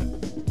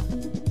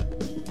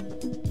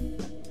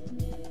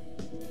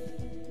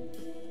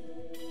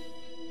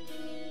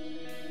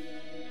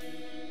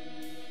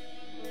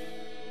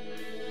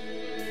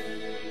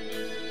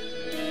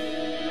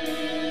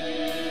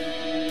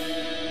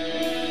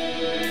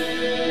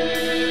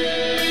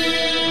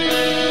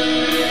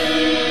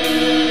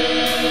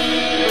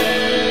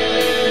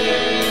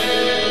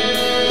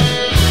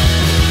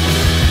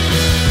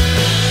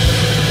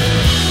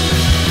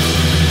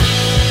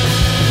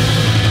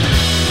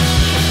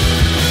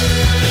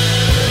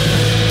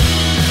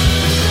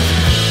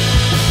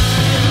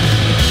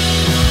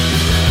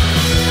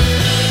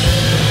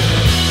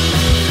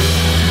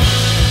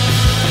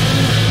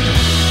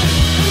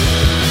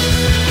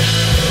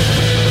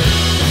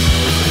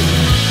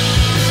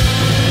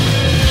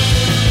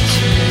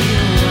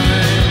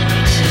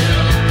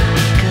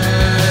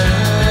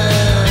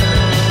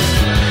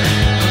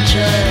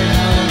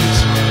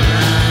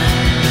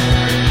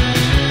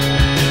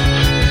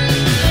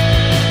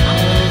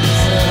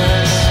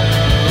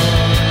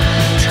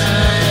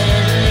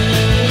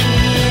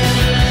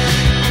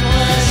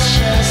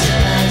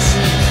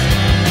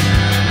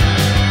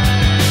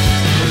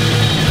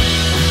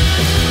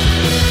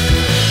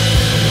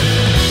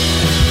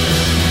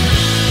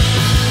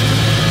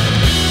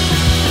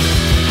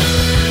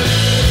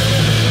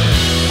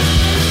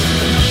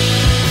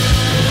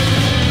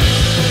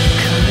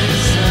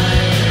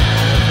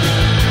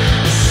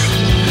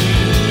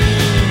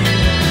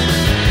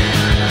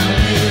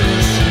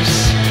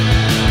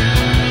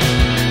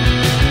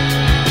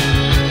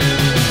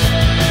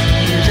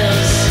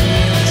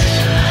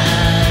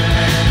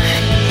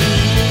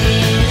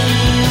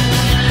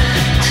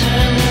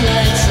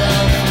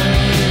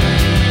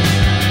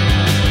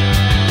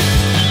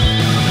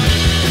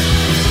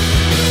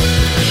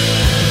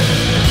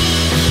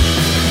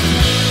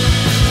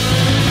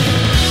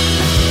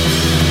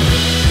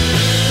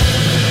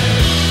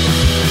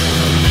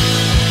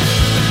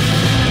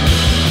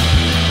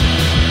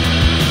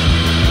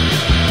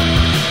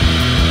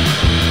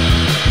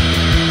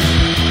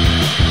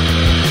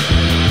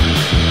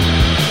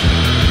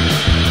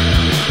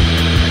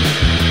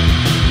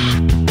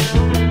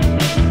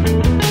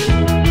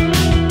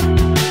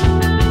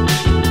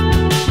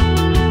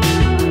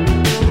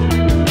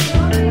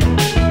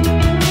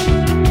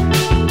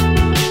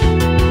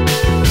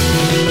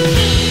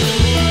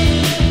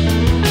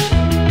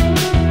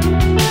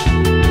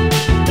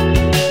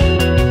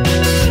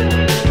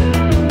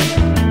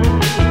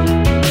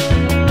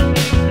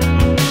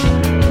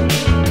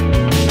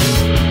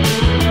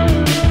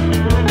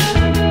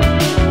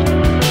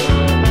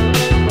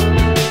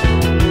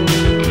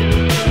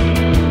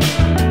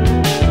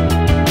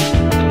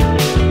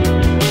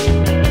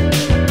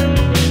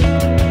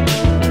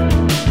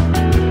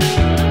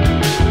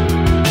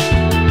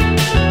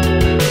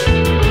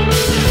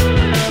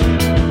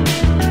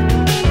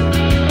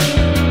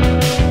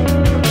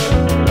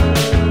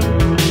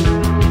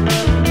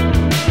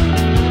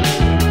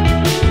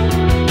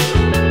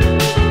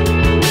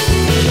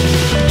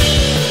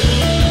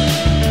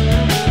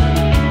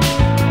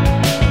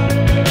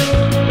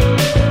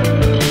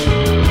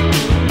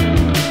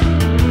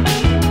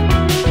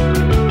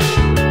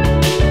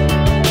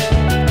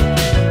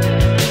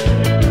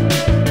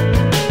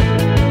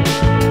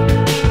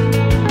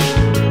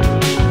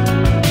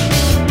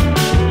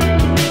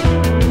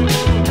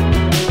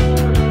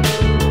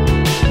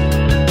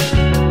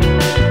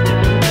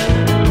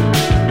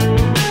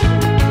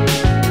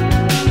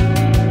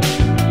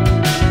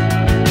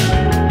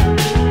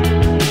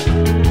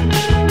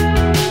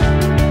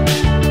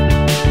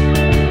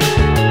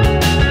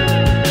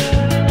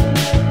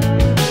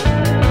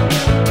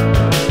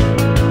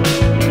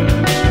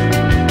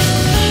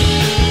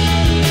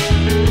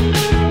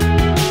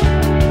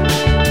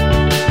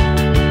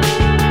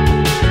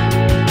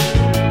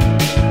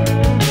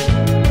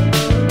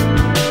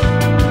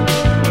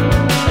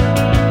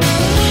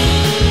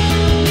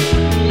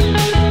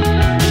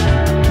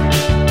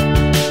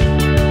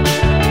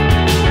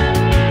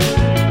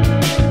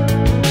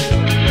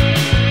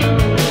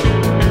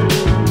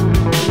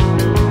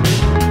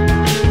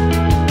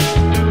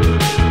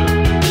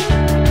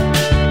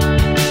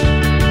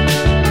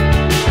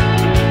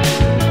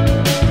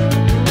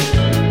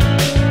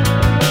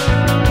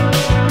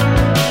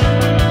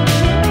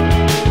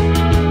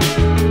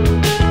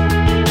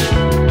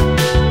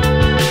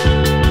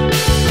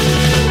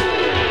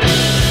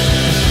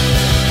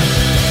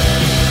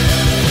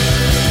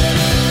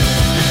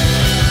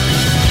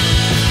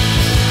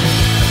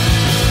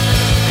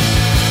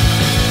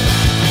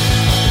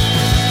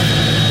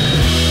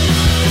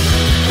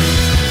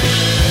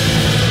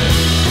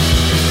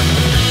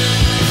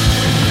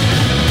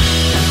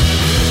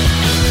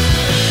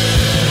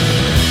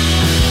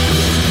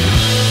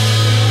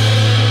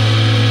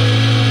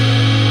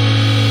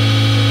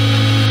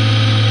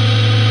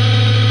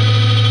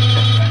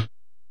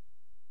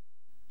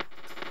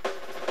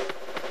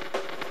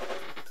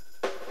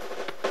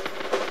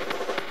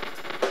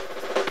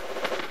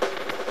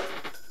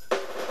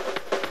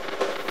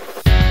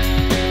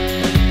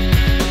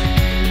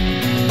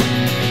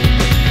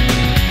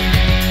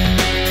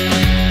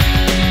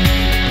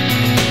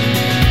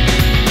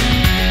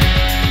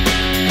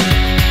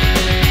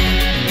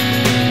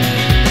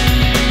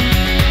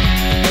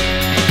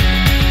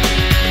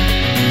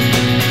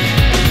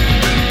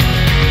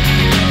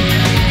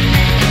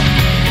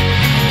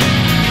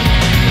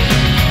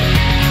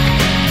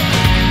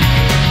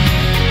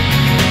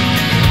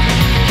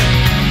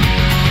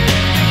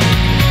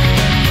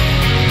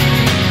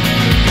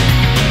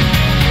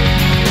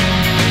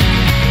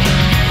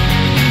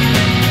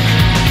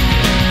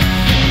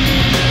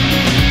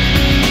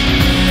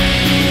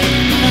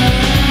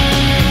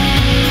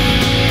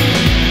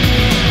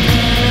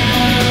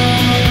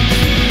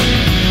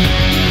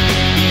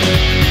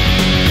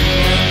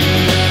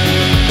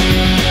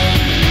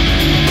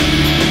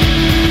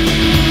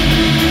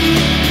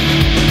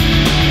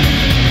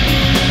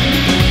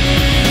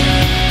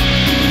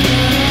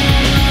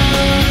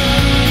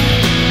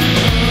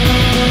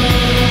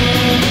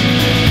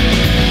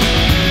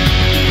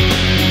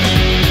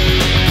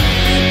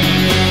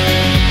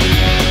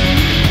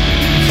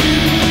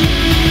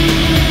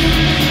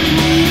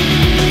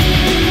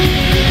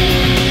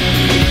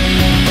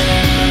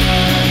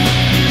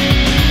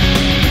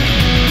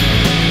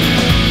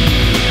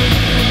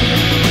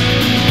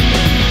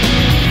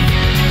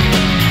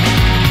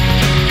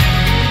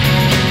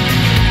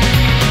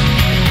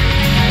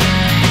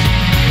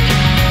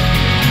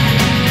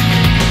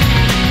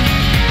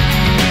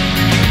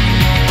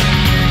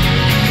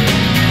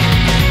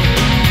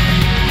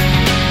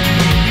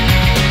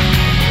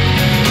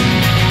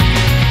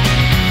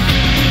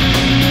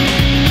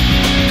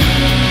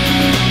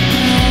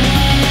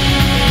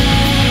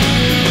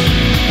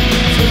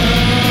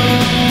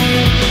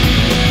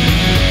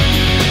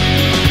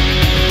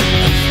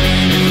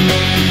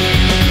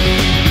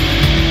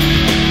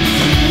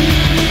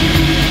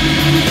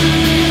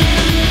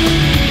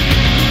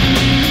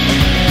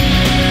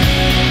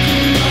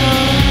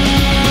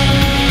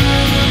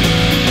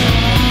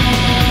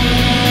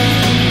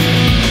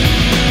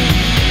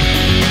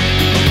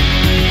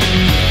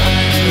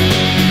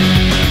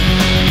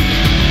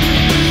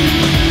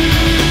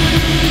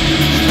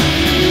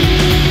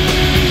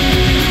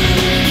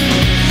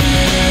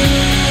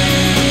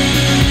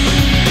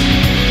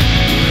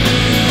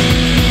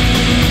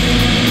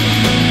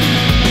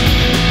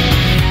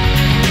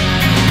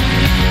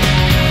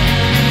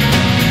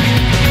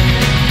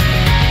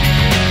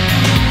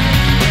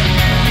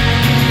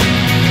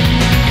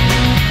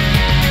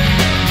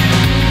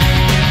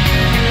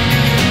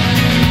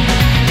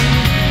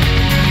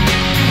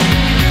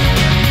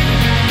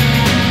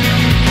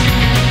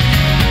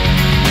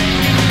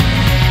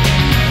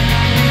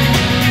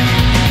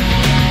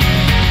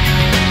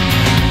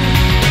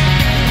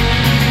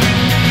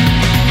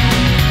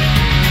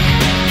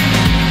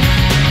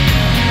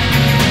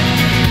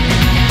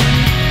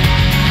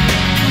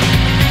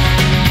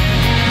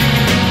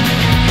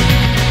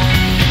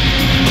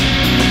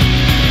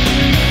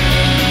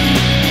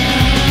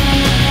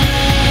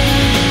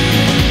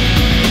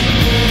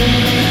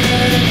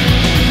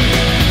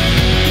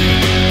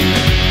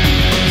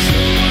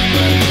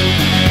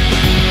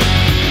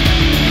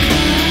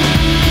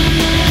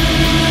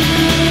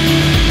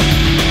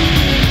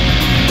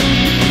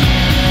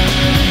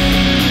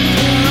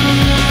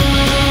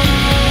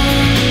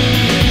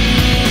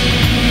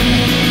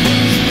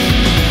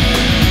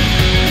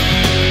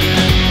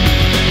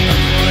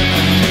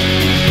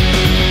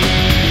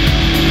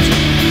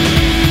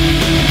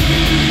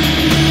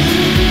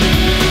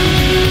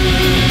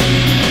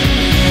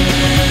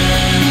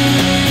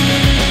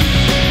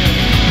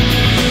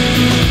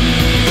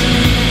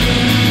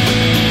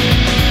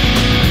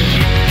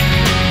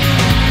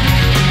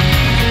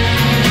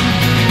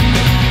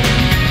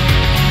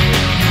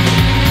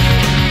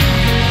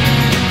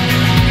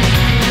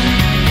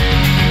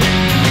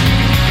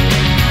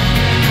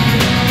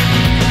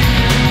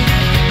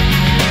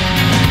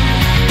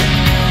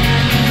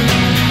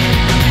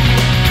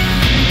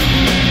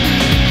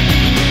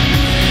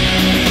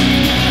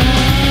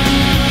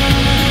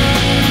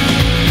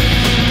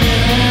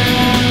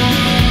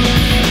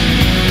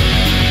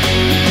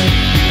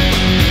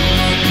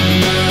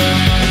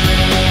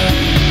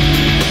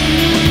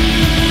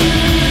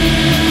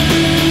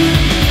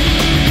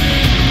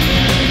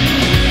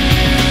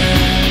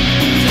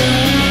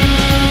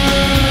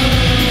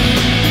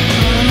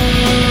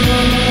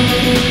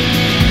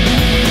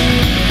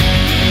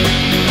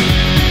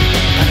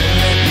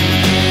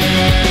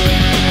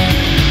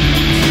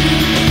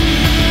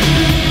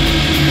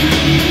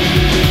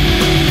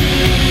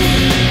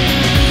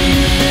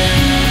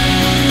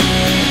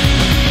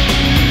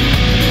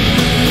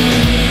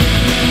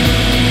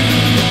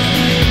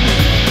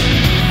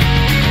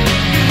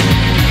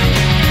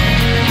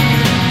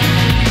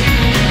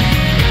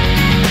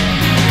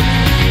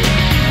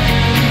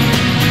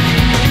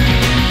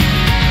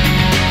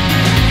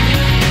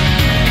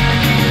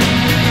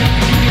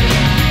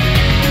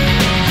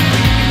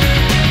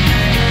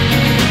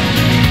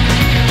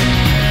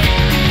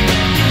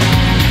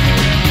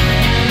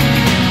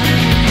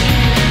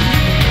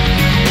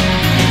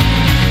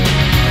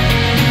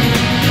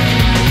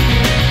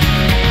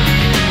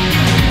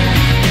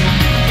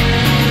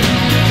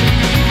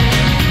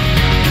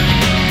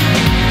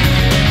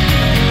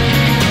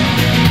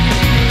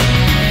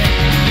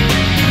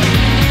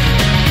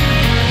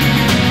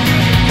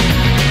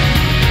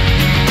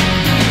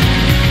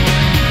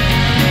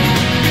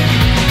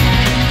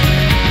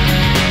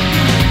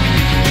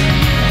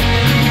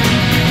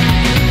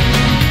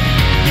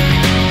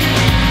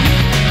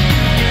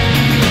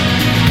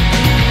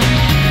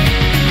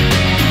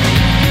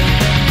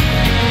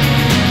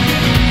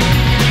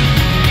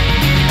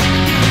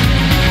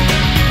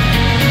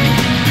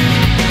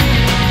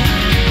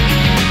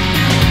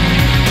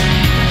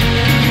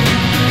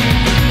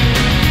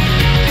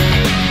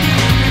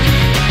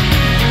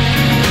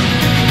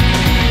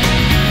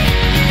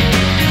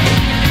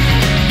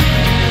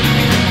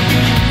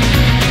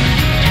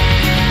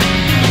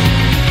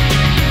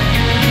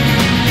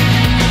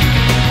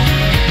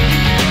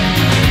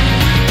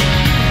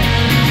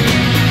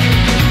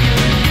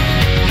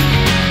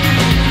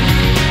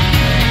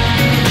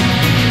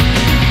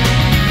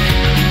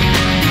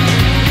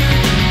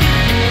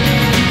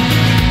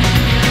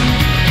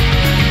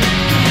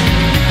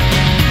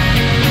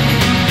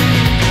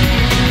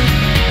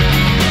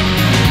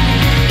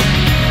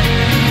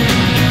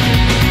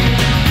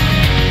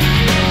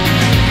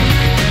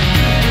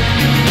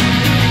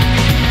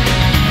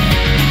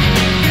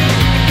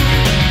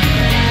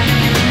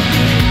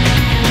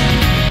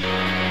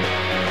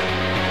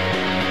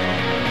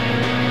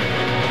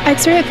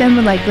 Extra FM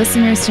would like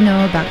listeners to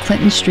know about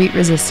Clinton Street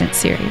Resistance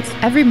Series.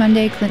 Every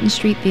Monday, Clinton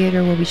Street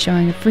Theater will be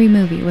showing a free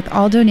movie, with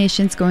all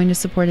donations going to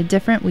support a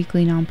different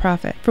weekly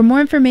nonprofit. For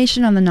more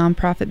information on the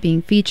nonprofit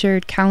being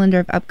featured, calendar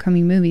of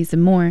upcoming movies,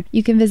 and more,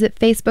 you can visit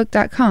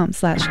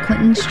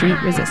facebook.com/Clinton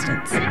Street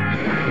Resistance. If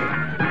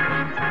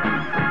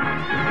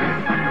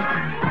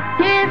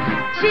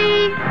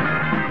she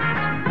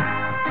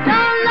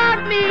don't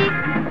love me,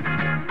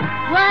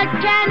 what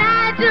can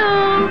I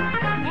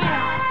do?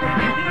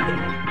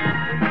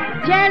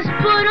 Just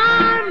put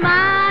on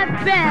my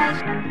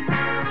best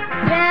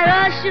pair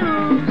of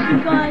shoes,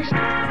 because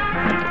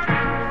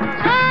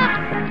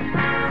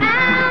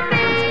tell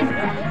me,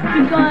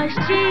 because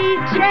she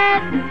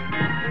said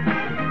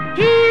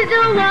he's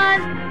the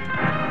one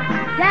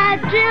that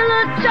drill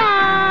a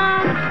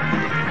tongue,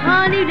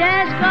 honey,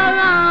 that's go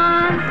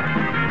on.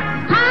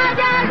 I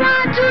just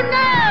want to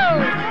know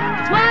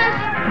what's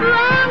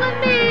wrong with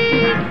me,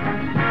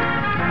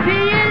 be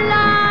in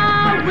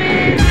love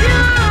with you.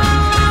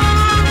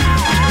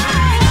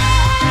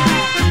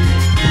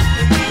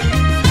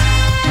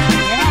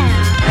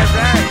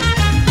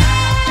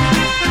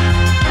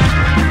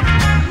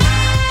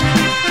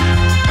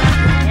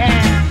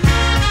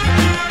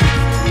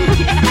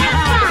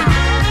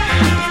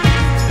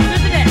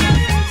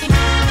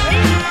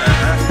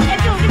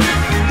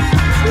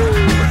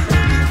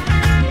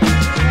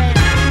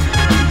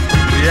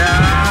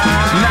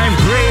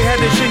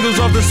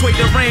 Off the suede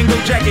Durango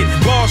jacket,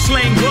 ball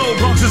sling glow,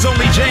 Bronx is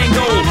only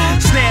Django.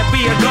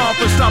 Snappy a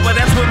golfer stopper,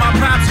 that's where my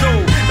pops go.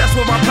 That's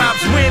where my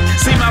pops win.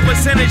 See my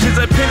percentages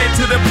are pinned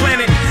to the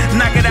planet.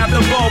 Knock it out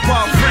the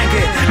ballpark, frank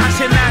it. I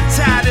should not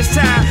tie this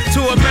tie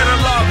to a better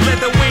log.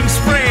 Let the wings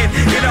spread.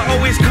 It'll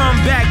always come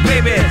back,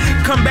 baby.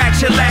 Come back,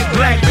 shellac,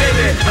 black,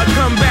 baby. A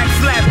come back,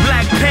 flat,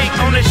 black paint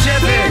on the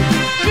Chevy.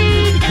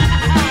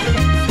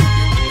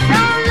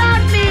 Don't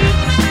love me.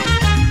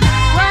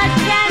 What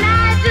can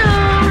I do?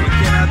 What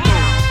can I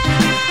do?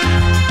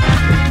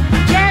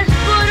 Just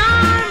put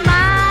on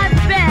my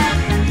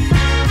best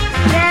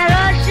pair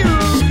of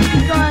shoes,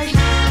 because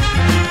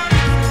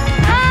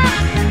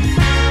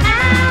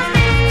I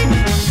mean,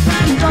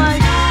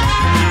 because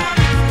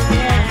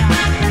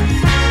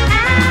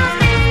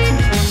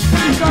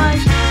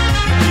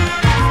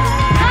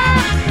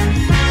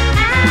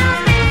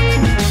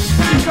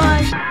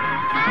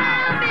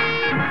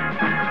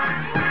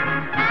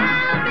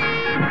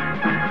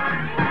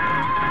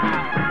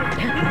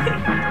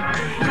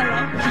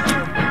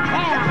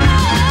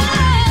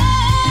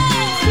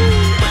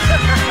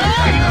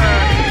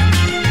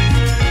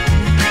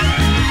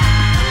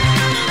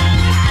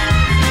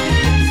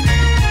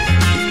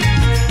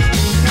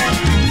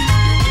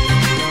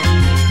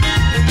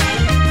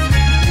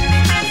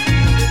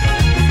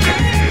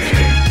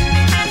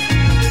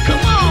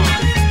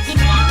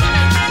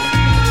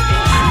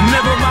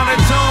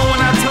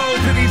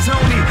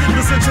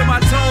listen to my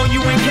tone, you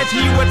ain't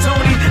catching you a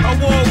Tony.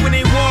 Award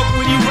winning walk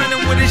when you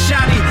running with a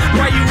shotty.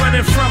 Why you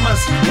running from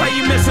us? Why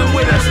you messing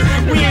with us?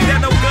 We ain't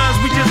got no guns,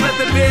 we just let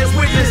the bears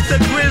witness. The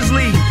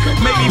grizzly,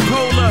 maybe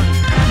polar.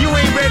 You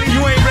ain't ready,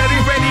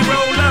 ready,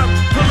 roll up.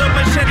 Pull up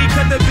machete,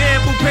 cut the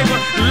bamboo paper.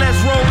 Let's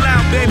roll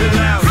out, baby,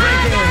 loud.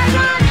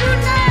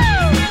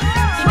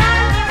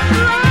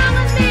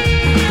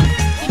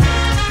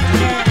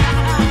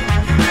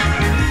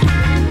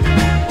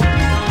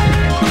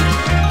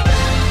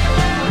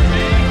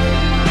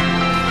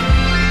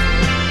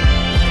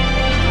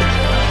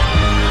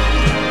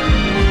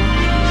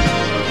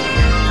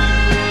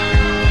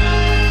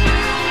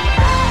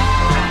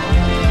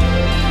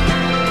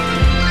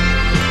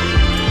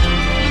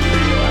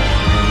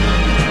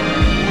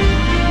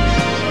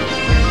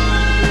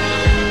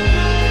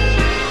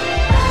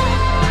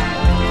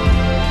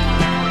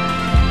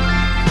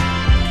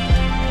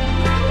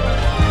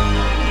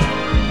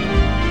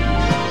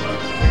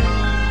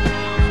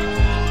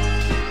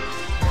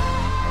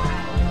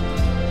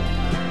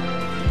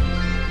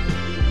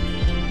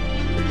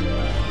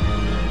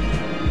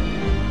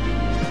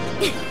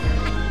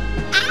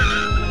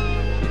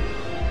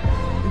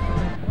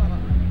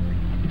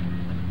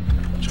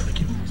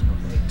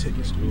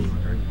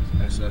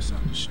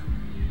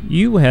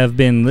 You have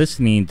been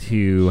listening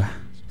to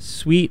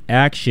Sweet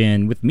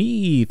Action with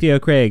me, Theo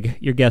Craig,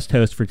 your guest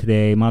host for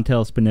today.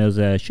 Montel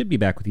Espinoza should be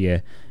back with you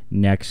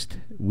next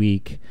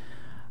week.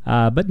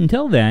 But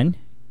until then,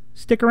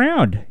 stick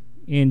around.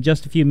 In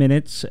just a few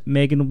minutes,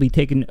 Megan will be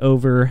taking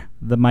over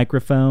the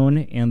microphone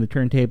and the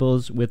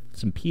turntables with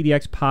some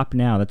PDX Pop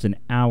Now. That's an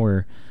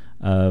hour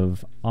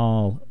of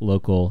all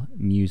local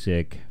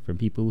music from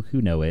people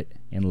who know it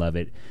and love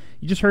it.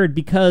 You just heard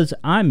Because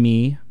I'm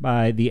Me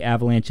by the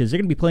Avalanches. They're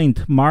going to be playing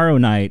tomorrow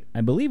night. I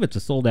believe it's a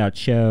sold-out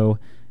show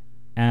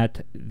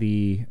at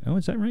the... Oh,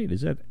 is that right? Is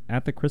that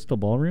at the Crystal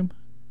Ballroom?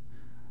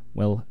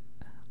 Well,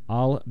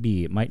 I'll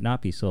be. It might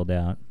not be sold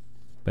out,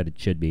 but it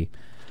should be.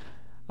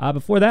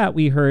 Before that,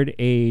 we heard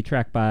a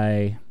track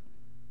by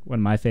one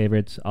of my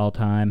favorites all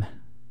time,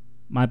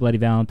 My Bloody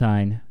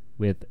Valentine,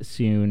 with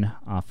Soon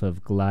off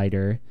of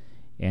Glider.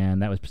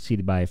 And that was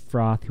preceded by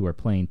Froth, who are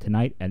playing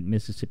tonight at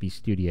Mississippi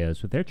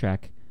Studios with their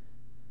track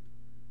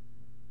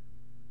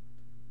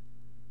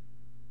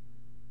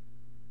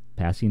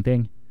Passing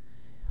Thing.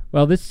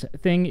 Well, this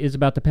thing is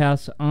about to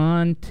pass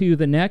on to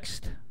the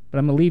next, but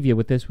I'm going to leave you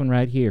with this one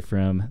right here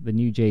from the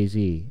new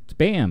Jay-Z. It's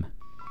Bam!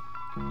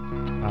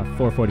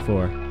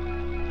 444.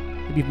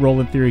 We'll be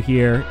rolling through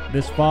here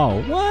this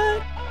fall.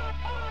 What?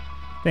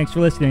 Thanks for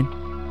listening.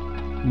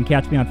 You can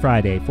catch me on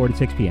Friday, 4 to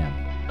 6 p.m.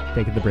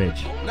 Taking the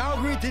bridge. Now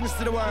greetings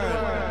to the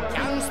world.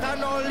 Youngster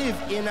no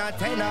live in a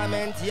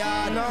tenement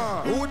yard.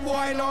 No. Good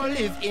boy no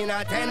live in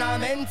a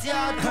tenement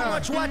yard. Too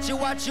much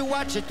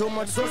watch it. Too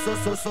much so.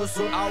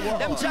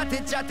 Them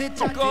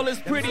chatty. Girl is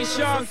pretty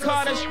Sean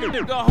Carter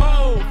the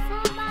hoe.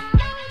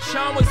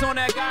 Sean was on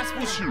that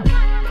gospel shit.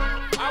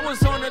 I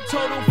was on the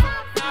total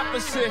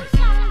opposite.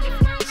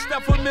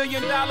 Stuff $1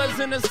 million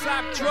in a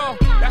sock drawer.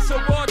 That's a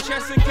war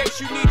chest in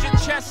case you need your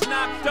chest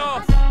knocked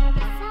off.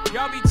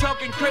 Y'all be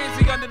talking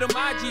crazy under them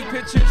IG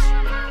pictures.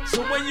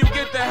 So when you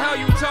get the hell,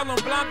 you tell them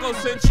Blanco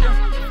sent you.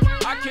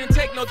 I can't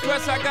take no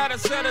threats, I got a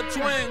set of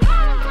twins.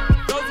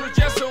 Those were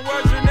just some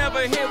words you'll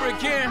never hear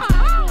again.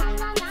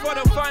 For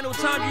the final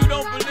time, you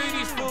don't believe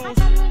these fools.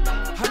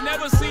 I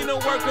never seen a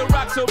worker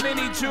rock so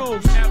many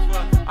jewels.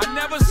 I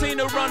never seen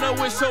a runner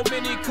with so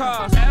many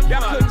cars.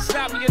 Y'all couldn't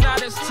stop me, you're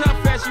not as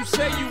tough as you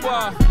say you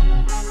are.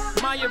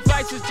 My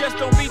advice is just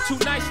don't be too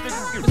nice to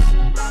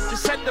niggas.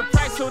 Just set the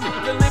price so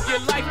nigga live your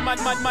life, my.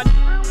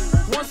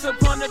 Once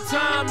upon a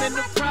time in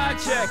the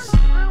projects,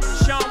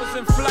 Sean was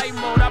in flight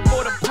mode, I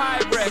bought a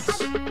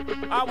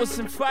Pyrex. I was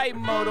in fight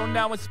mode, oh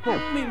now it's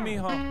me,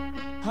 huh?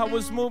 I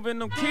was moving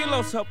them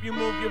kilos, help you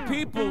move your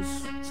peoples.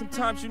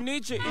 Sometimes you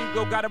need your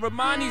ego, gotta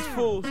remind these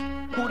fools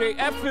who they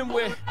effing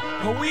with.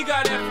 But we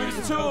got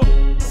effers too.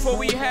 Before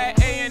we had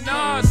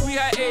A&Rs, we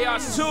had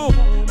ARs too.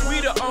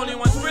 We the only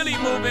ones really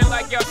moving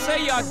like y'all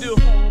say y'all do.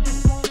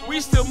 We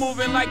still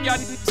moving like y'all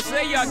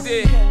say y'all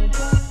did.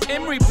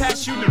 Emery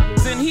passed you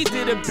and he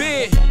did a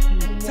bid.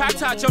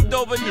 Tata jumped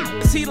over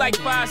niggas, he like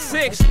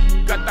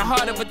 5'6". Got the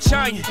heart of a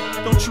giant,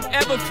 don't you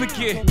ever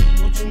forget.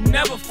 Don't you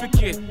never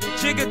forget.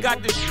 Jigga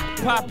got this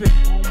shit poppin'.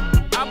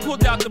 I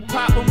pulled out the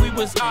pop when we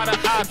was out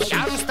of options.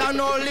 Youngster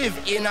no live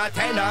in a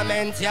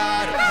tenement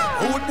yard.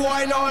 Good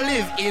boy no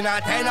live in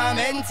a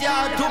tenement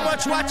yard. Too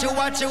much watch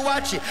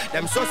it.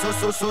 Them so.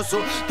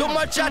 Too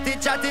much chatty.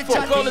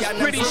 Girl is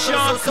pretty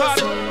Sean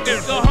Carter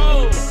is the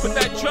hoe. Put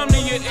that drum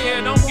in your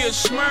ear, don't get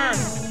smirned.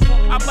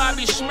 I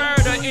Bobby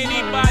Schmurder,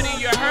 anybody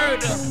you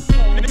heard of.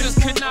 Niggas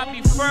could not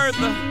be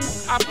further.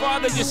 I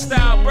fathered your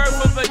style,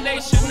 birth of a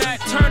nation, that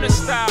Turner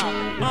style.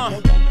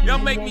 Y'all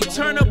make me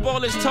turn up all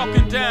this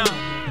talking down.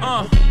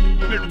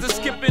 Niggas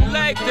skipping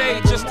leg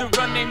day just to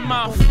run their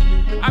mouth.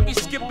 I be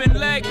skipping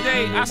leg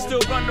day, I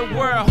still run the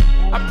world.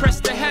 I press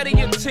the head of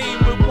your team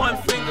with one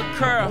finger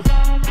curl.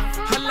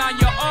 I line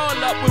you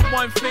all up with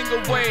one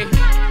finger wave.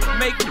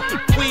 Make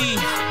it weave,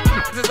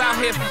 niggas out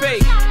here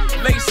fake.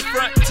 Lace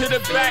front to the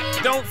back,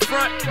 don't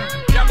front.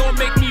 Y'all gon'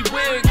 make me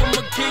wig,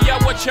 I'ma give y'all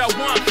what y'all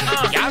want.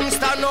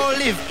 Youngster no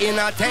live in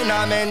a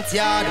tenement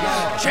yard.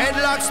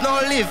 Dreadlocks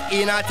no live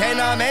in a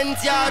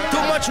tenement yard.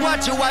 Too much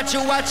watch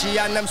it,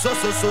 and them so.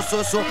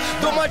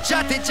 Too much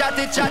chatty, and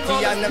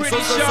them so.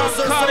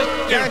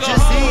 Can't you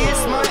see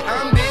it's my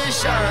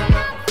ambition?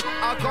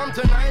 I come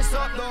to nice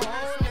up the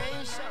whole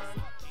nation.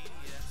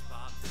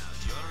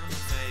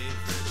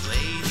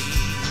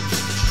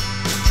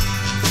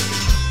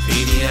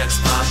 PDX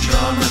Pop,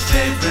 you're my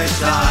favorite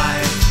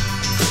guy.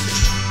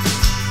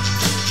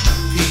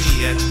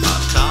 PDX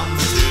Pop, come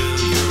to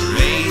your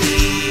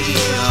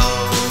radio.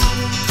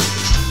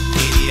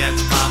 PDX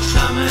Pop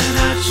coming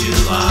at you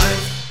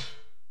live.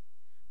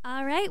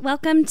 All right,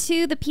 welcome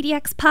to the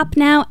PDX Pop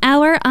Now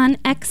Hour on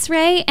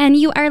X-Ray, and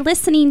you are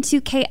listening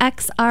to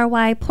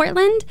KXRY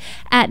Portland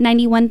at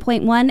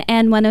 91.1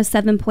 and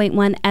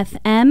 107.1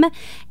 FM,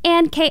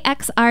 and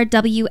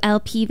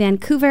KXRWLP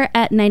Vancouver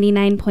at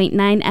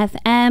 99.9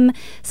 FM,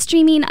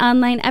 streaming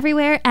online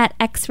everywhere at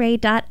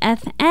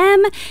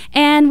xray.fm,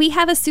 and we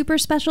have a super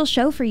special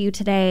show for you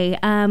today.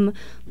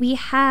 We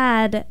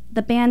had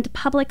the band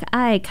Public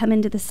Eye come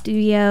into the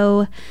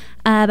studio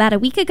about a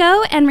week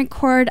ago and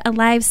record a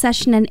live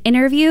session and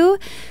interview.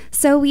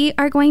 So we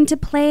are going to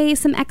play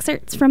some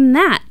excerpts from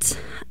that.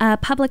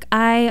 Public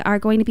Eye are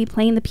going to be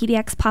playing the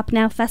PDX Pop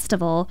Now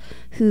Festival,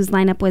 whose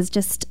lineup was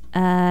just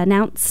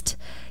announced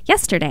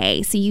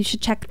yesterday. So you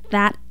should check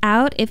that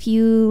out if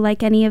you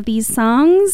like any of these songs.